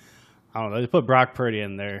don't know, they put Brock Purdy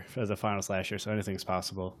in there as a finalist last year, so anything's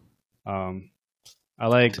possible. I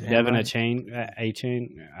like Devin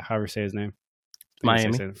Achane, however you say his name.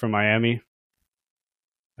 Miami. From Miami.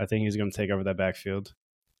 I think he's going to take over that backfield.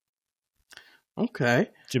 Okay.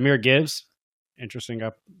 Jahmyr Gibbs, interesting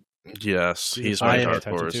up. Yes, he's my dark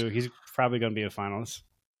horse. He's probably going to be a finalist.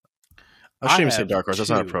 I shouldn't even say dark horse. That's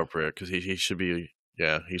not appropriate because he should be.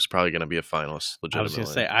 Yeah, he's probably going to be a finalist. Legitimately. I was going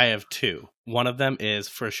to say I have 2. One of them is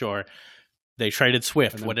for sure. They traded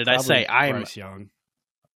Swift. What did I say? I'm Young.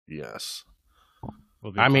 Yes.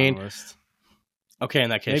 I mean, okay. In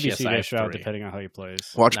that case, maybe yes, I have Stroud, depending on how he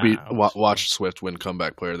plays. Watch Swift win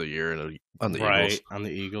comeback player of the year on the Eagles. On the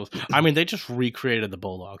Eagles. I mean, they just recreated the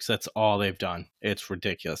Bulldogs. That's all they've done. It's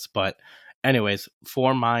ridiculous. But, anyways,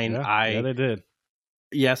 for mine, yeah, they did.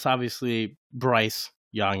 Yes, obviously, Bryce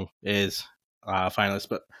Young is finalist,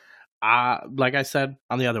 but like I said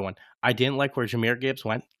on the other one, I didn't like where Jahmyr Gibbs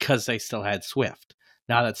went because they still had Swift.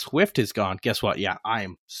 Now that Swift is gone, guess what? Yeah, I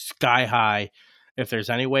am sky high. If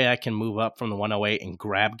there's any way I can move up from the 108 and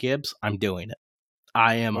grab Gibbs, I'm doing it.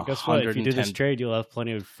 I am 110. If you do this trade, you'll have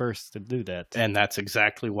plenty of firsts to do that. And that's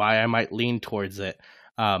exactly why I might lean towards it.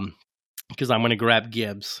 Because I'm going to grab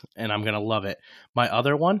Gibbs, and I'm going to love it. My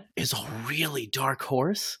other one is a really dark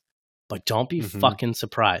horse, but don't be fucking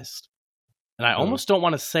surprised. And I almost don't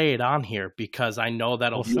want to say it on here because I know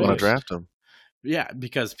that'll... You want to draft him? Yeah,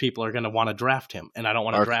 because people are going to want to draft him, and I don't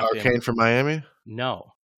want to draft him. Arcane from Miami?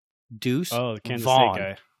 No. Deuce the Kansas Vaughn. State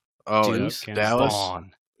guy. Oh, Deuce Dallas?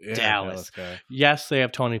 Vaughn. Yeah, Dallas. Yes, they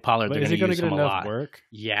have Tony Pollard. But they're going to use him a lot. Work?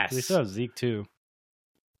 Yes. They still have Zeke, too.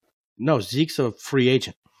 No, Zeke's a free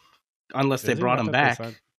agent. Unless they brought him back.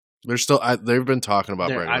 They're still. They've been talking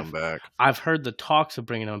about bringing him back. I've heard the talks of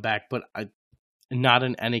bringing him back, but not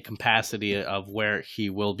in any capacity of where he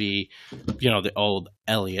will be, the old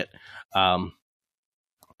Elliott. Oh,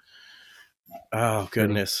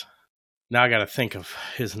 goodness. Now I got to think of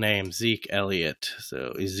his name, Zeke Elliott.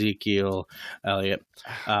 So Ezekiel Elliott.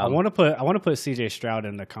 I want to put CJ Stroud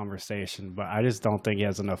in the conversation, but I just don't think he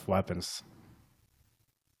has enough weapons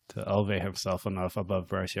to elevate himself enough above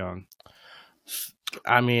Bryce Young.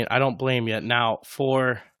 I mean, I don't blame you. Now,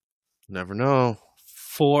 never know.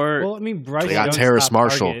 Bryce they got Terrace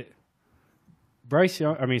Marshall.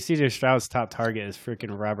 CJ Stroud's top target is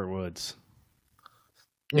freaking Robert Woods.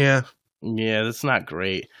 Yeah, that's not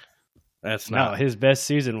great. That's not. No, his best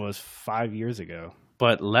season was 5 years ago.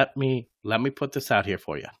 But let me put this out here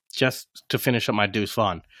for you, just to finish up my Deuce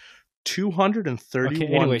Vaughn.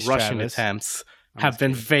 231 rushing Travis. Attempts have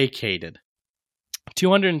been vacated.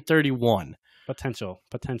 231. Potential.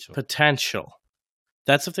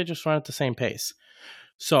 That's if they just run at the same pace.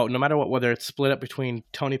 So no matter what, whether it's split up between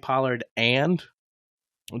Tony Pollard and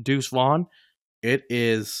Deuce Vaughn, it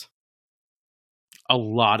is a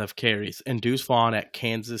lot of carries. And Deuce Vaughn at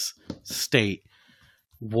Kansas State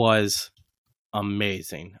was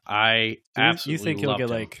amazing. I absolutely You think he'll get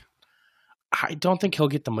him. I don't think he'll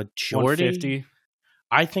get the majority. 150?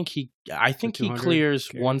 I think he clears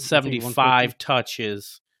 175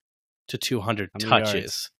 touches to 200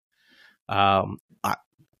 touches.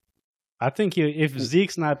 I think if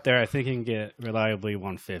Zeke's not there, I think he can get reliably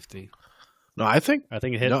 150. No, I think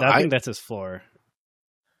that's his floor.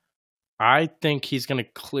 I think he's going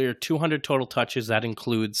to clear 200 total touches. That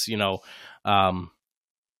includes,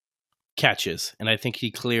 catches, and I think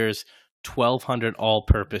he clears 1,200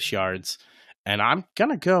 all-purpose yards. And I'm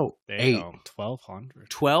gonna go 8.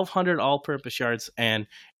 1,200 all-purpose yards and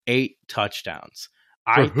 8 touchdowns.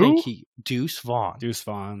 Think Deuce Vaughn.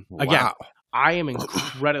 Again, wow. I am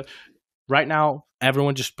incredible. Right now,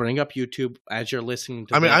 everyone just bring up YouTube as you're listening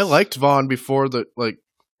to this. I liked Vaughn before the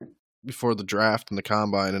draft and the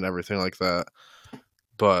combine and everything like that.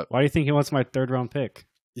 But why do you think he wants my 3rd round pick?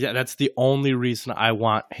 Yeah, that's the only reason I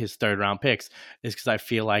want his 3rd round picks is because I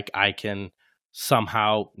feel like I can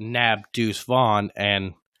somehow nab Deuce Vaughn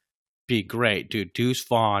and be great. Dude, Deuce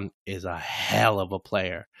Vaughn is a hell of a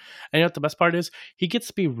player. And you know what the best part is? He gets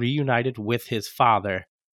to be reunited with his father.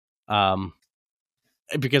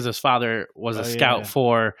 Because his father was a scout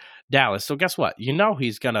for Dallas. So guess what?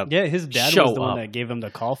 He's going to his dad was the one that gave him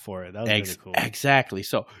the call for it. That was really cool. Exactly.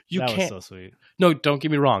 So that was so sweet. No, don't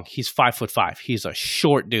get me wrong. He's 5'5". He's a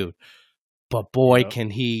short dude. But boy, can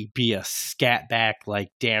he be a scat back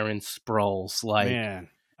like Darren Sproles. Like, man,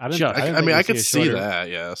 I could see that,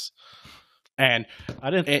 yes. And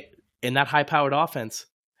in that high-powered offense,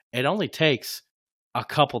 it only takes a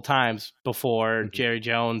couple times before Jerry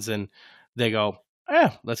Jones and they go,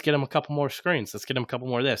 let's get him a couple more screens. Let's get him a couple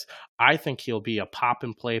more of this. I think he'll be a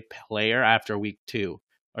pop-and-play player after week 2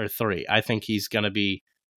 or 3. I think he's going to be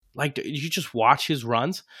like, you just watch his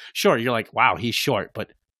runs. Sure, you're like, wow, he's short.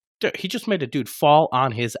 But dude, he just made a dude fall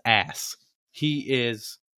on his ass. He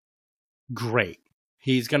is great.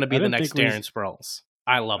 He's going to be the next Darren Sproles.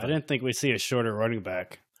 I love him. I didn't think we'd see a shorter running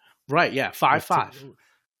back. Right, yeah, 5'5".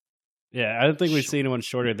 Yeah, I didn't think we'd see anyone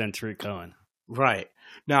shorter than Tariq Cohen. Right.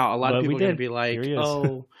 Now, a lot of people are going to be like,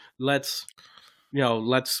 let's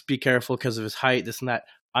be careful because of his height, this and that.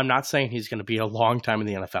 I'm not saying he's going to be a long time in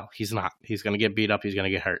the NFL. He's not. He's going to get beat up. He's going to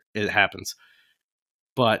get hurt. It happens.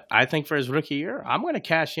 But I think for his rookie year, I'm going to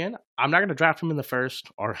cash in. I'm not going to draft him in the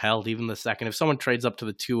 1st or held even the 2nd. If someone trades up to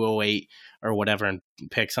the 208 or whatever and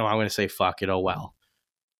picks him, I'm going to say, fuck it, oh well.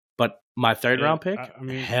 But my 3rd round pick,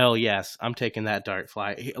 hell yes, I'm taking that dart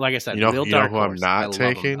fly. Like I said, real dark horse. I'm not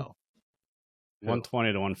taking?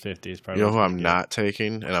 120 to 150 is probably. You know who I'm not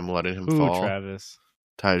taking, and I'm letting him fall? Travis.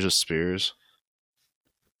 Tyjae Spears.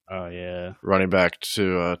 Oh, yeah. Running back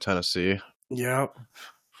to Tennessee. Yep.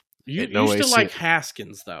 You used to like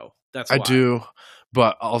Haskins, though. That's why. I do,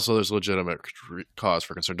 but also there's legitimate cause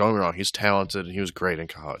for concern. Don't get me wrong. He's talented, and he was great in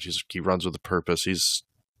college. He runs with a purpose. He's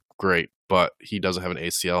great, but he doesn't have an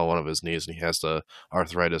ACL on one of his knees, and he has the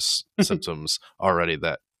arthritis symptoms already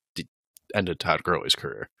that ended Todd Gurley's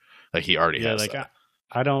career. Like, he already has that.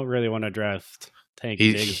 I don't really want to draft Tank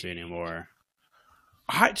Bigsby anymore.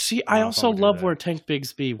 I also love where Tank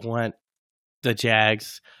Bigsby went, the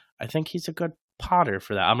Jags. I think he's a good Potter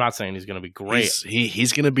for that. I'm not saying he's going to be great.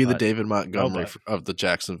 He's going to be the David Montgomery of the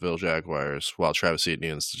Jacksonville Jaguars, while Travis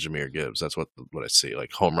Etienne's the Jahmyr Gibbs. That's what I see.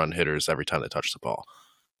 Like, home run hitters every time they touch the ball.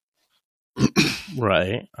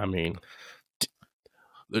 Right. I mean,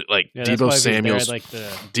 like Deebo Samuel's,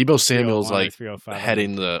 Deebo Samuel's like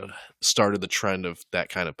started the trend of that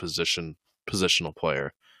kind of positional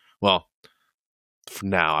player. Well,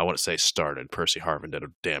 now, I wouldn't say started. Percy Harvin did a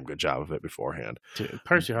damn good job of it beforehand. Dude,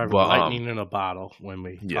 Percy Harvin, lightning in a bottle when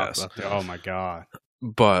we talk about this. Oh my god!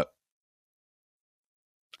 But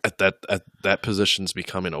at that position's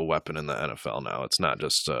becoming a weapon in the NFL now. It's not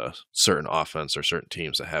just a certain offense or certain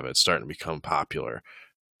teams that have it. It's starting to become popular,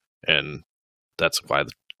 and that's why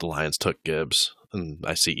the Lions took Gibbs. And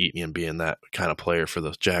I see Etienne being that kind of player for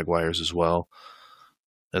the Jaguars as well.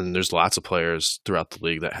 And there's lots of players throughout the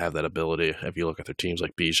league that have that ability. If you look at their teams,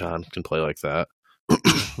 like Bijan can play like that.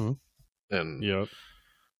 And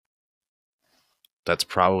that's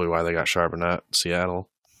probably why they got Charbonnet, Seattle.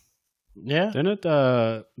 Yeah. Didn't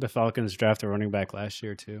the Falcons draft a running back last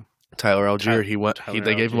year too? Tyler Algier.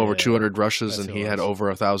 They gave him over 200 rushes, and he had over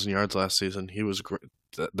 1,000 yards last season. He was great.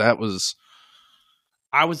 That was.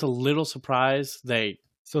 I was a little surprised they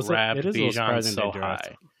grabbed Bijan so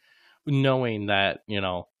high, knowing that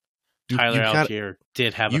Tyler Algier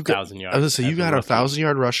did have 1,000 yards. I was gonna say you got a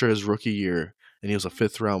 1,000-yard rusher his rookie year, and he was a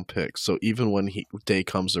 5th-round pick. So even when day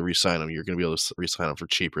comes to re-sign him, you're going to be able to re-sign him for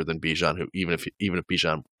cheaper than Bijan, who even if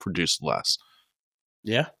Bijan produced less.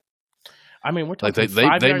 Yeah, I mean we're like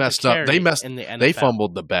talking they messed up. They messed. In the NFL. They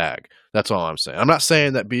fumbled the bag. That's all I'm saying. I'm not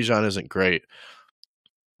saying that Bijan isn't great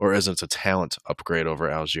or isn't a talent upgrade over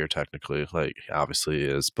Algier. Technically, like obviously he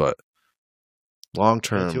is, but long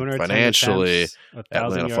term, financially,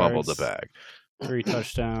 Atlanta fumbled the bag. 3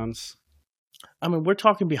 touchdowns. I mean, we're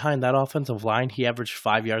talking behind that offensive line. He averaged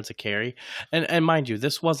 5 yards a carry, and mind you,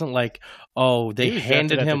 this wasn't like they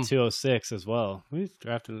handed him 206 as well. We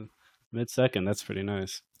drafted mid-second. That's pretty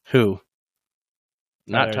nice. Who?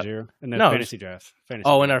 Not in the fantasy draft. In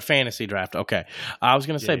our fantasy draft. Okay, I was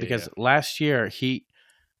going to say because last year he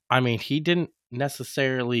didn't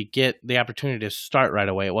necessarily get the opportunity to start right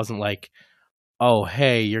away. It wasn't like, oh,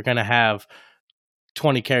 hey, you're going to have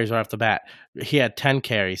 20 carries right off the bat. He had 10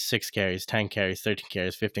 carries, 6 carries, 10 carries, 13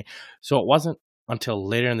 carries, 15. So it wasn't until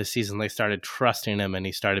later in the season they started trusting him and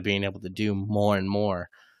he started being able to do more and more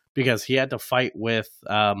because he had to fight with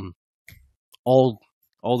old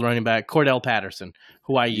running back Cordell Patterson,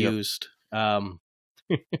 who I used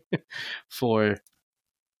for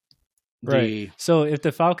right. So if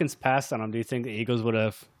the Falcons passed on him, do you think the Eagles would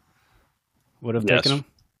have taken him?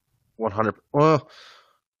 100. Well,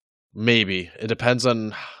 maybe it depends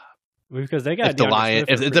on because they got if the Lions.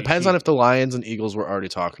 It depends on if the Lions and Eagles were already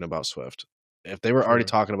talking about Swift. If they were already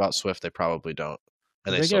talking about Swift, they probably don't.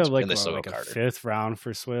 And they still like a Carter. 5th round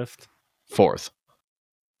for Swift. 4th,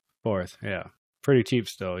 yeah, pretty cheap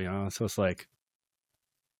still, So it's like,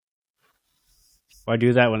 why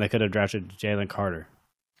do that when they could have drafted Jalen Carter?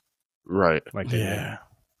 Right. Like they did.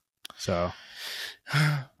 So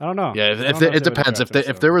I don't know. Yeah, it depends.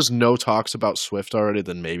 If there was no talks about Swift already,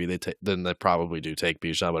 then maybe they probably do take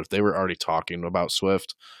Bijan. But if they were already talking about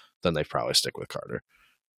Swift, then they probably stick with Carter.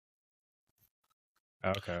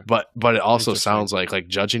 Okay. But it also sounds like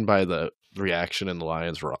judging by the reaction in the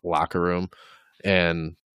Lions locker room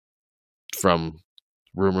and from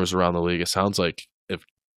rumors around the league, it sounds like if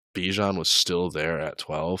Bijan was still there at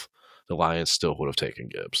 12, the Lions still would have taken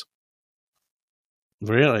Gibbs.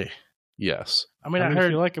 Really? Yes. I mean, I heard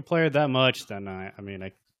if you like a player that much, then I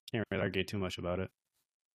can't really argue too much about it.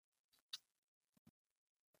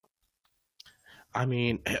 I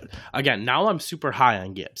mean, again, now I'm super high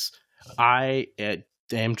on Gibbs. I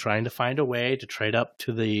am trying to find a way to trade up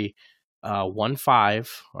to the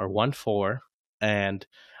 1.5 or 1.4, and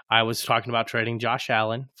I was talking about trading Josh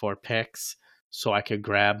Allen for picks so I could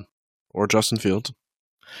grab or Justin Fields,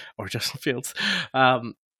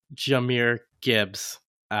 Jahmyr Gibbs.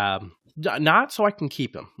 Not so I can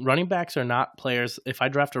keep him. Running backs are not players. If I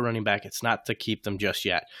draft a running back, it's not to keep them just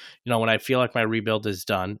yet. When I feel like my rebuild is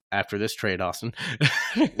done after this trade, Austin,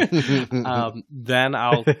 then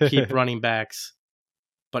I'll keep running backs.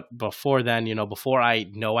 But before then, before I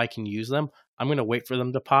know I can use them, I'm going to wait for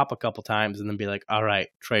them to pop a couple times and then be like, all right,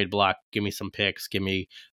 trade block, give me some picks, give me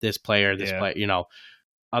this player, player,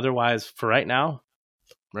 Otherwise, for right now,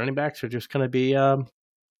 running backs are just going to be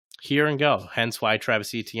here and go. Hence why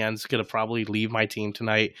Travis Etienne's going to probably leave my team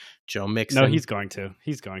tonight. Joe Mixon. No, he's going to.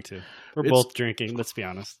 We're both drinking, let's be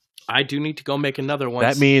honest. I do need to go make another one.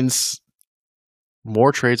 That means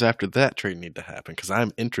more trades after that trade need to happen because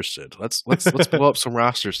I'm interested. Let's blow up some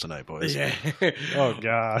rosters tonight, boys. Yeah. Oh,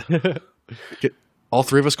 God. Get all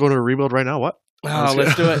 3 of us going to a rebuild right now? What? Oh,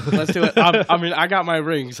 let's do it. Let's do it. I got my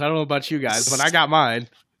rings. I don't know about you guys, but I got mine.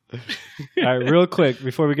 All right, real quick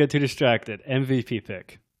before we get too distracted, MVP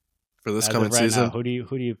pick for this coming season. Now, who do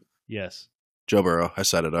you? Yes, Joe Burrow. I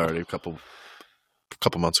said it already a couple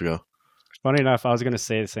months ago. Funny enough, I was going to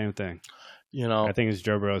say the same thing. I think it's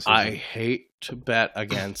Joe Burrow. I hate to bet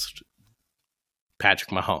against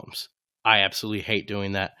Patrick Mahomes. I absolutely hate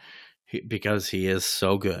doing that because he is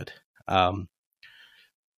so good. But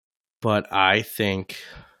I think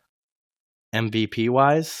MVP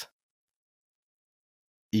wise,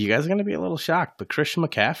 you guys are going to be a little shocked, but Christian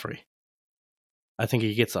McCaffrey, I think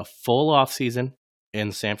he gets a full offseason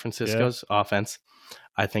in San Francisco's offense.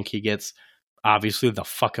 I think he gets, obviously, the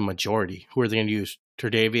fucking majority. Who are they going to use?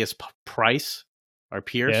 Tre'Davious Price or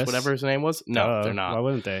Pierce, whatever his name was? No, they're not. Why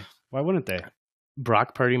wouldn't they?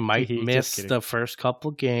 Brock Purdy might miss the first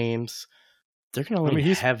couple games. They're going to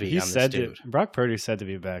lean heavy on this dude. Brock Purdy said to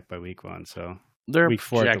be back by week 1, so they're week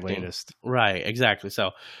 4 at the latest. Right, exactly.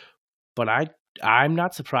 So, but I'm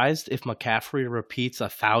not surprised if McCaffrey repeats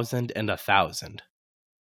 1,000 and 1,000.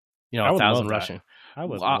 1,000 rushing. I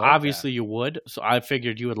would. Obviously, you would. So I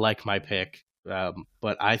figured you would like my pick.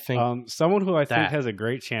 But I think someone who I think has a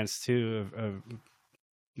great chance too, a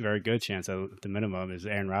very good chance at the minimum, is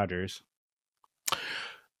Aaron Rodgers.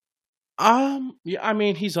 Yeah, I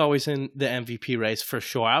mean, he's always in the MVP race for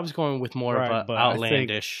sure. I was going with more of an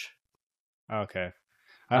outlandish. Okay.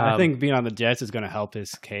 I think being on the Jets is going to help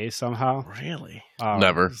his case somehow. Really?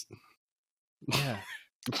 Never. Yeah.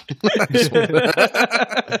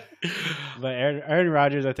 But Aaron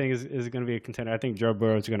Rodgers, I think, is going to be a contender. I think Joe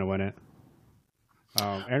Burrow is going to win it.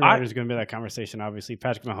 Aaron Rodgers is going to be in that conversation. Obviously,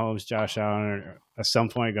 Patrick Mahomes, Josh Allen are at some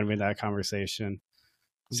point going to be in that conversation.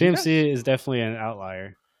 CMC is definitely an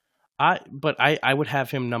outlier. But I would have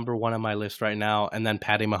him number 1 on my list right now, and then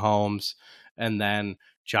Patty Mahomes, and then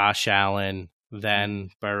Josh Allen, then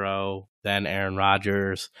Burrow, then Aaron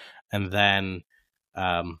Rodgers, and then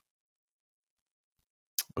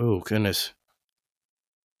oh goodness,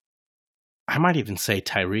 I might even say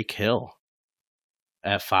Tyreek Hill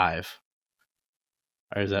at 5,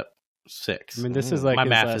 or is that 6? I mean, this is like my his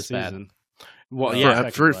math last is bad. season. Well, yeah,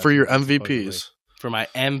 for your MVPs. For my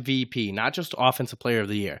MVP, not just Offensive Player of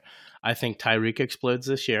the Year. I think Tyreek explodes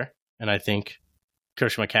this year, and I think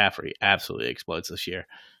Christian McCaffrey absolutely explodes this year.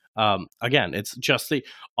 Again, it's just the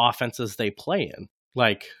offenses they play in.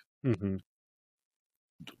 Like,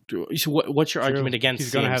 what's your argument against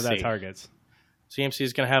He's going to have that targets. CMC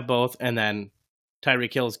is going to have both, and then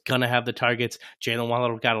Tyreek Hill is going to have the targets. Jalen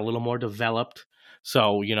Waddle got a little more developed.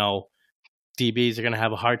 So, DBs are going to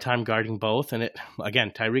have a hard time guarding both. And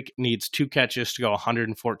Tyreek needs 2 catches to go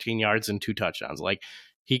 114 yards and 2 touchdowns. Like,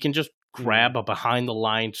 he can just grab a behind the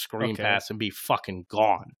line screen pass and be fucking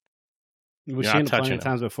gone. We've seen it plenty of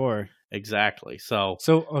times before. Exactly. So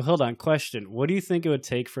hold on. Question: what do you think it would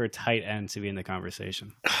take for a tight end to be in the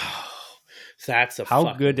conversation?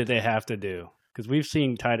 How good did they have to do? Because we've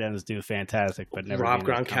seen tight ends do fantastic, but never. Rob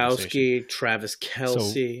Gronkowski, Travis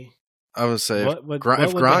Kelce. I would say if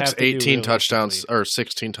Gronk's 18 touchdowns or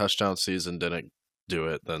 16 touchdown season didn't do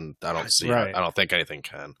it, then I don't see. I don't think anything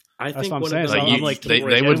can. I think what I'm saying.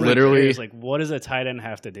 They would literally like, what does a tight end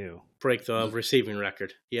have to do? Break the receiving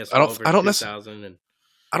record. Yes, I don't necessarily.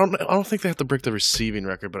 I don't think they have to break the receiving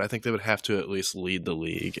record, but I think they would have to at least lead the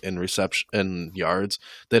league in reception and yards.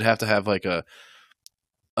 They'd have to have like a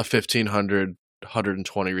 1,500,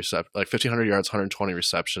 120 like 1,500 yards, 120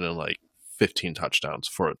 reception, and like 15 touchdowns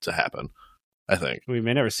for it to happen. I think we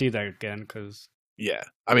may never see that again because. Yeah,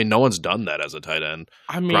 I mean, no one's done that as a tight end.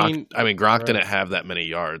 Gronk didn't have that many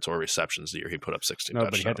yards or receptions the year he put up 16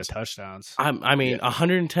 touchdowns. But he had the touchdowns.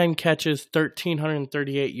 110 catches,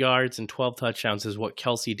 1,338 yards, and 12 touchdowns is what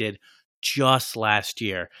Kelce did just last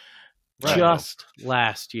year. Right. Just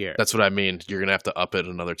last year. That's what I mean. You're going to have to up it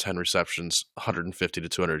another 10 receptions, 150 to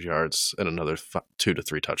 200 yards, and another 2 to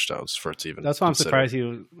 3 touchdowns for it to even. That's why I'm surprised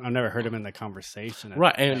I've never heard him in the conversation.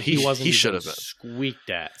 Right, and he wasn't. He should have been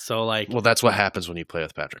squeaked at. So well, that's what happens when you play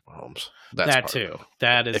with Patrick Mahomes. That too.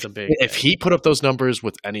 That is a big. If he put up those numbers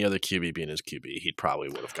with any other QB being his QB, he probably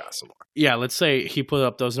would have got some more. Yeah, let's say he put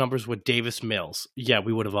up those numbers with Davis Mills. Yeah,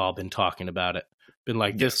 we would have all been talking about it. Been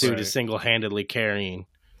like, this dude is single-handedly carrying.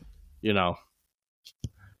 The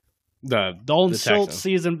Schultz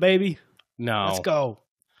season, baby. No, let's go.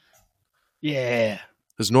 Yeah,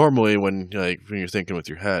 because normally when you're thinking with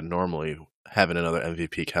your head, normally having another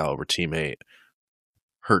MVP caliber teammate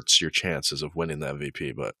hurts your chances of winning the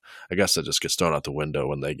MVP. But I guess that just gets thrown out the window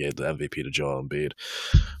when they gave the MVP to Joel Embiid.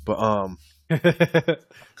 But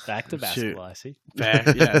back to basketball. I see.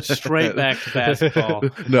 Straight back to basketball.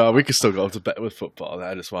 No, we can still go with football.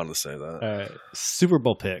 I just wanted to say that. All right, Super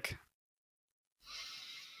Bowl pick.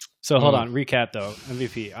 So hold on, recap though.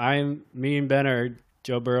 MVP. Me and Ben are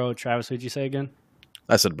Joe Burrow. Travis, who'd you say again?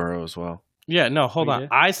 I said Burrow as well. Yeah, no, hold on.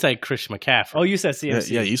 I said Christian McCaffrey. Oh, you said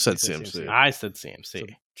CMC. Yeah, you said CMC. I said CMC. So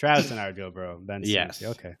Travis and I are Joe Burrow. Ben CMC. Yes.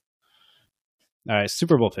 Okay. All right,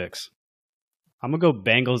 Super Bowl picks. I'm gonna go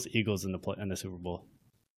Bengals Eagles in the Super Bowl.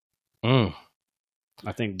 I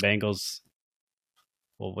think Bengals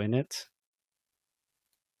will win it.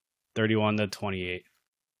 31-28.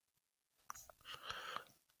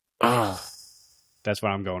 That's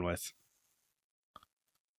what I'm going with.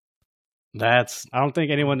 I don't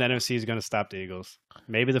think anyone in the NFC is going to stop the Eagles.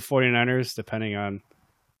 Maybe the 49ers, depending on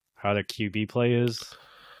how their QB play is.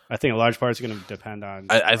 I think a large part is going to depend on.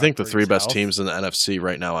 I think the three best teams in the NFC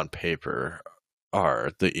right now on paper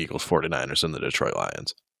are the Eagles, 49ers, and the Detroit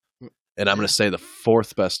Lions. And I'm going to say the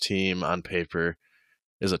fourth best team on paper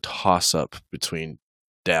is a toss-up between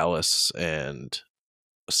Dallas and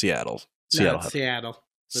Seattle. Seattle. Seattle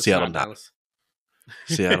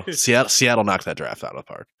knocked that draft out of the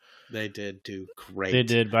park. They did do great. They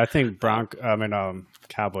did, but I think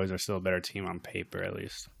Cowboys are still a better team on paper, at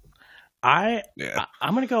least. I'm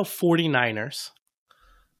going to go 49ers.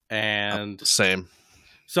 And same.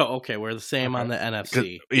 So, okay, we're the same on the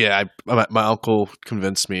NFC. Yeah, my uncle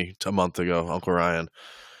convinced me a month ago, Uncle Ryan.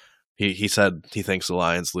 He said he thinks the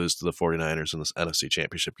Lions lose to the 49ers in this NFC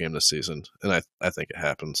Championship game this season, and I think it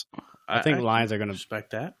happens. I think Lions are going to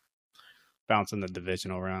respect that. Bounce in the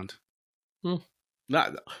divisional round.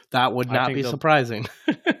 That would not be surprising.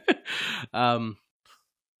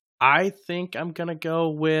 I think I'm going to go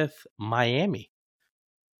with Miami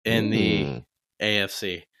in the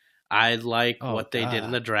AFC. I like what they did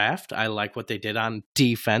in the draft. I like what they did on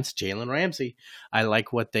defense, Jalen Ramsey. I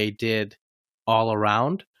like what they did all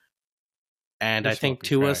around. And I think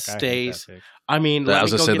Tua stays. I mean, I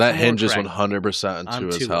was going to say that hinges 100% on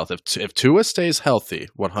Tua's health. If Tua stays healthy,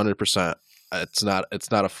 100%, it's not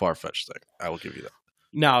a far-fetched thing. I will give you that.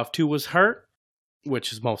 Now, if Tua's hurt,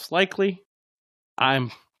 which is most likely,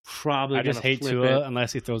 I'm probably going to just hate Tua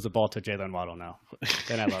unless he throws the ball to Jalen Waddle now.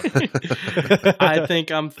 Then I love it. I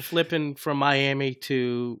think I'm flipping from Miami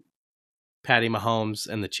to Patty Mahomes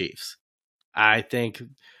and the Chiefs. I think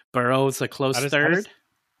Burrow's a close third,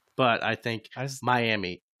 but I think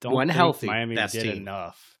Miami, when healthy, Miami best did team.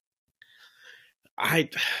 Enough.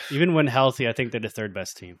 Even when healthy, I think they're the third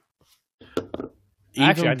best team.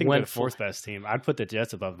 Actually, I think they're the fourth best team. I'd put the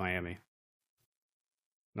Jets above Miami.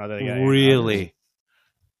 Not that they got really.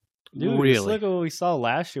 Dude, just look at what we saw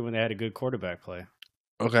last year when they had a good quarterback play.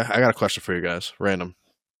 Okay, I got a question for you guys. Random.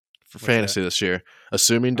 For fantasy this year.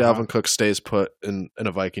 Assuming Dalvin Cook stays put in a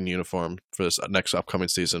Viking uniform for this next upcoming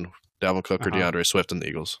season, Dalvin Cook or DeAndre Swift and the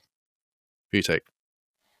Eagles? Who you take?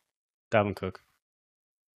 Dalvin Cook.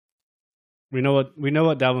 We know what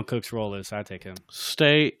Dalvin Cook's role is. So I take him.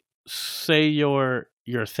 Say your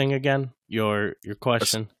thing again. Your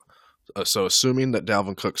question. So assuming that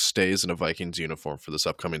Dalvin Cook stays in a Vikings uniform for this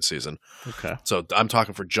upcoming season. Okay. So I'm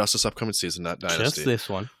talking for just this upcoming season, not Dynasty. Just this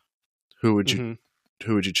one. Who would you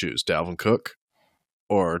choose? Dalvin Cook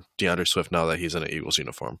or DeAndre Swift now that he's in an Eagles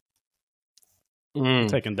uniform? I'm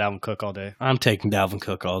taking Dalvin Cook all day. I'm taking Dalvin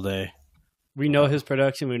Cook all day. We know his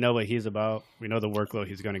production. We know what he's about. We know the workload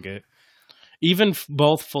he's going to get. Even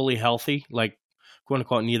both fully healthy, like, quote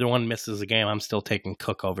unquote, neither one misses a game, I'm still taking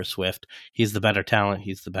Cook over Swift. He's the better talent.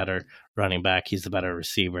 He's the better running back. He's the better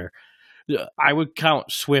receiver. I would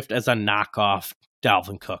count Swift as a knockoff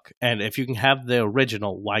Dalvin Cook. And if you can have the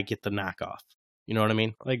original, why get the knockoff? You know what I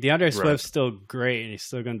mean? Like, DeAndre Swift's still great, and he's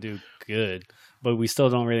still going to do good. But we still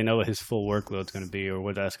don't really know what his full workload's going to be or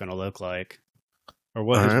what that's going to look like. Or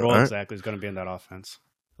what his role exactly is going to be in that offense.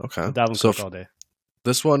 Okay. Dalvin Cook all day.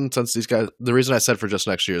 This one, since these guys, the reason I said for just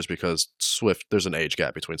next year is because Swift, there's an age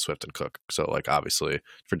gap between Swift and Cook. So, like, obviously,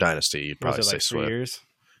 for Dynasty, you'd probably say Swift. 3 years?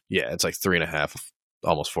 Yeah, it's like 3.5,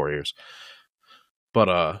 almost 4 years.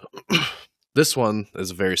 But this one is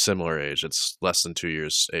a very similar age. It's less than 2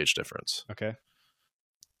 years age difference. Okay.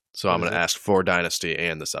 So I'm going to ask for Dynasty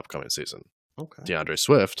and this upcoming season. Okay. DeAndre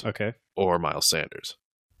Swift. Okay. Or Miles Sanders.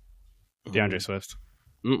 DeAndre Swift.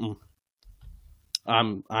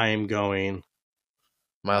 I am going.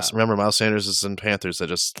 Remember, Miles Sanders is in Panthers that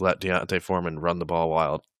just let Deontay Foreman run the ball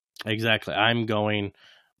wild. Exactly. I'm going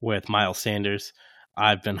with Miles Sanders.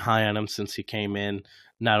 I've been high on him since he came in,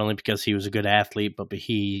 not only because he was a good athlete, but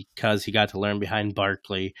because he got to learn behind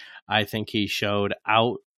Barkley. I think he showed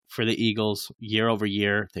out for the Eagles year over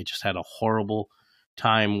year. They just had a horrible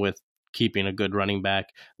time with keeping a good running back.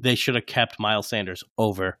 They should have kept Miles Sanders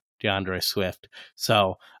over DeAndre Swift.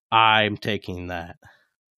 So I'm taking that.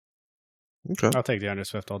 Okay. I'll take DeAndre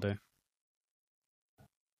Swift all day.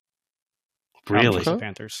 Really?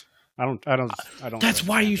 Panthers. I don't. That's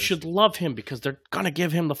why you should love him, because they're gonna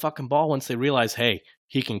give him the fucking ball once they realize, hey,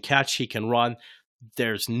 he can catch, he can run.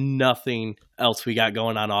 There's nothing else we got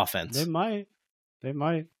going on offense. They might.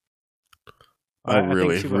 I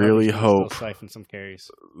really hope siphon some carries.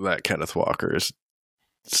 That Kenneth Walker's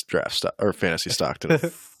draft stock or fantasy stock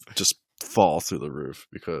didn't just fall through the roof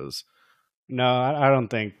because. No, I don't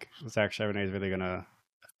think Zach Charbonnet is really going to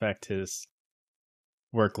affect his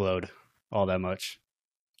workload all that much.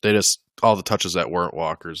 They just all the touches that weren't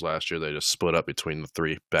Walker's last year, they just split up between the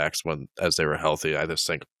three backs as they were healthy. I just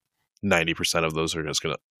think 90% of those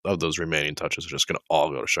of those remaining touches are just gonna all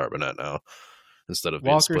go to Charbonnet now instead of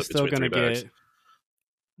being Walker's split between still gonna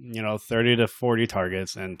three get 30 to 40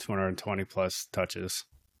 targets and 220 plus touches.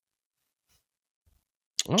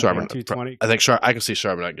 Charbonnet, 220. I think I can see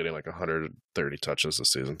Charbonnet getting like 130 touches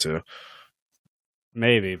this season too.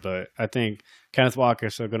 Maybe, but I think Kenneth Walker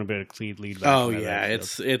is still going to be a lead back. Oh yeah,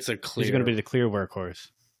 it's a clear. He's going to be the clear workhorse,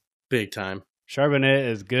 big time. Charbonnet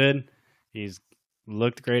is good. He's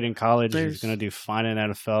looked great in college. He's going to do fine in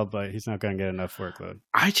NFL, but he's not going to get enough workload.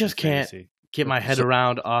 I just can't get my head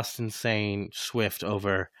around Austin saying Swift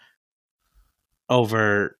over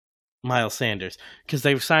Miles Sanders because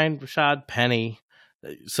they've signed Rashad Penny.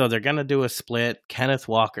 So they're going to do a split. Kenneth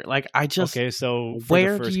Walker. So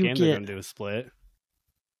where do you get... they're going to do a split.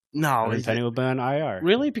 No. Penny will be on IR.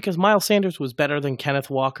 Really? Because Miles Sanders was better than Kenneth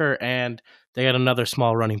Walker, and they had another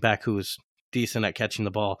small running back who was decent at catching the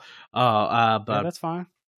ball. But yeah, that's fine.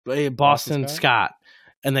 Boston Scott.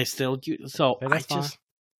 And they still... So yeah, that's fine.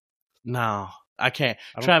 No, I can't.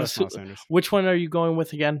 Travis, which one are you going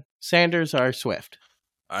with again? Sanders or Swift?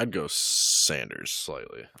 I'd go Sanders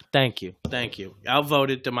slightly. Thank you.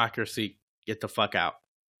 Outvoted democracy. Get the fuck out.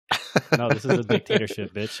 No, this is a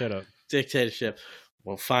dictatorship, bitch. Shut up. Dictatorship.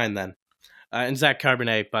 Well, fine then. And Zach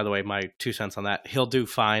Charbonnet, by the way, my 2 cents on that. He'll do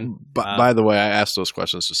fine. By the way, I asked those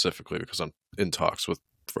questions specifically because I'm in talks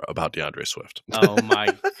about DeAndre Swift. Oh my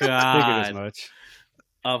god! Figured as much.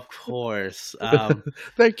 Of course.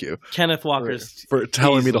 Thank you, Kenneth Walker's for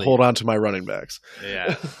telling me to hold on to my running backs.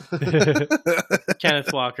 Yeah.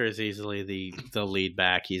 Kenneth Walker is easily the lead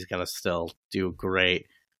back. He's gonna still do great.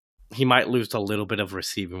 He might lose a little bit of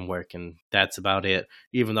receiving work, and that's about it.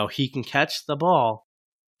 Even though he can catch the ball,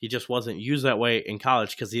 he just wasn't used that way in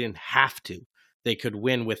college because he didn't have to. They could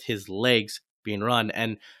win with his legs being run.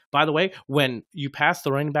 And by the way, when you pass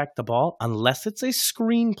the running back the ball, unless it's a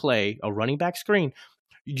screen play, a running back screen,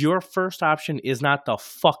 your first option is not the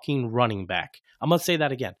fucking running back. I'm going to say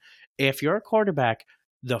that again. If you're a quarterback,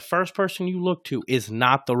 the first person you look to is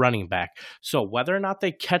not the running back. So whether or not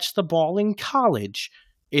they catch the ball in college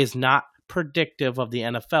is not predictive of the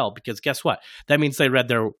NFL, because guess what? That means they read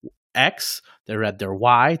their X, they read their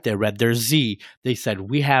Y, they read their Z. They said,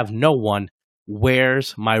 we have no one.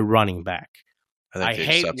 Where's my running back? I think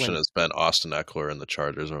the exception has been Austin Eckler and the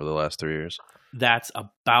Chargers over the last 3 years. That's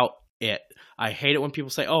about it. I hate it when people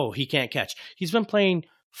say, oh, he can't catch. He's been playing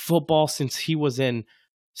football since he was in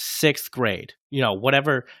 6th grade.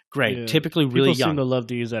 Whatever grade. Yeah. Typically really young. People seem to love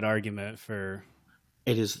to use that argument for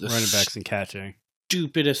it is the running backs and catching.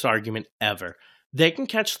 Stupidest argument ever. They can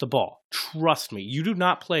catch the ball. Trust me. You do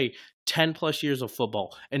not play 10 plus years of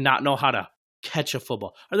football and not know how to catch a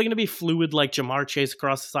football. Are they going to be fluid like Jamar Chase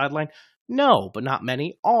across the sideline? No, but not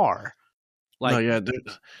many are. No, yeah.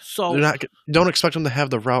 They're not. Don't expect them to have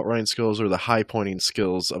the route running skills or the high pointing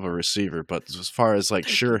skills of a receiver. But as far as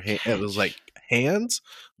it was like hands,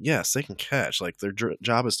 yes, they can catch. Like their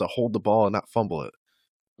job is to hold the ball and not fumble it.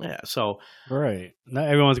 Yeah. So right, not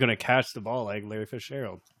everyone's going to catch the ball like Larry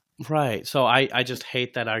Fitzgerald. Right. So I just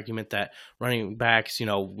hate that argument that running backs,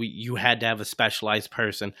 you had to have a specialized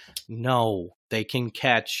person. No, they can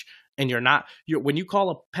catch. And when you call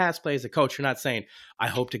a pass play as a coach, you're not saying, I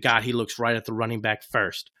hope to God he looks right at the running back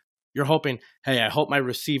first. You're hoping, hey, I hope my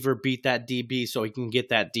receiver beat that DB so he can get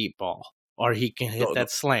that deep ball, or he can hit that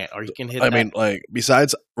slant, or he can hit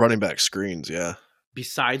besides running back screens, yeah.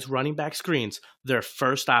 Besides running back screens, their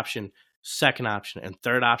first option, second option, and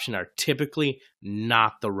third option are typically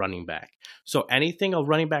not the running back. So anything a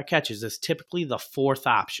running back catches is typically the 4th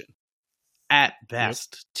option at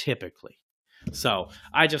best, typically. So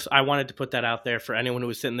I wanted to put that out there for anyone who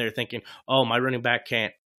was sitting there thinking, oh, my running back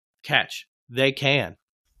can't catch. They can.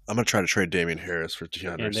 I'm going to try to trade Damian Harris for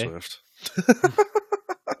DeAndre Swift.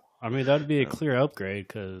 I mean, that would be a clear upgrade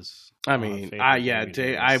because...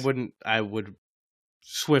 I would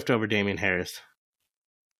Swift over Damian Harris.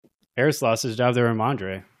 Harris lost his job there,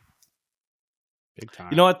 Ramondre. Big time.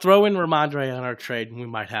 You know what? Throw in Ramondre on our trade and we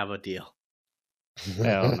might have a deal.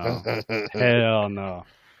 Hell no. Hell no.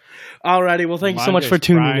 Alrighty, well, thank you so much for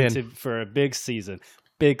tuning in. For a big season.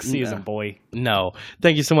 Big season, boy. No.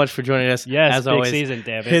 Thank you so much for joining us. Yes, as big always, season,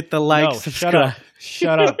 damn it. hit the like, subscribe.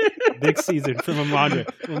 Shut up. Big season from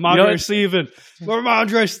Ramondre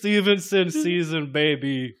Stevenson season,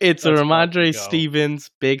 baby. It's a Ramondre Stevens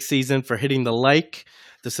big season for hitting the like,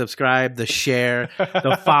 the subscribe, the share,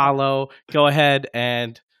 the follow. Go ahead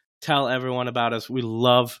and tell everyone about us. We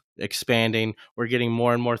love expanding. We're getting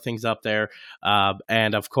more and more things up there.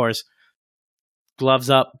 And of course, gloves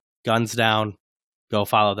up, guns down. Go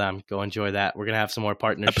follow them. Go enjoy that. We're going to have some more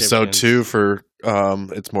partnerships. Episode 2 for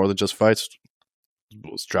It's More Than Just Fights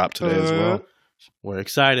was dropped today as well. We're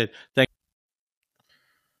excited.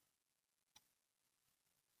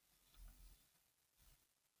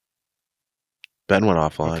 Ben went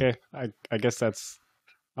offline. Okay, I guess that's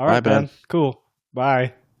all right, Bye, Ben. Cool.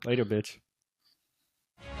 Bye. Later, bitch.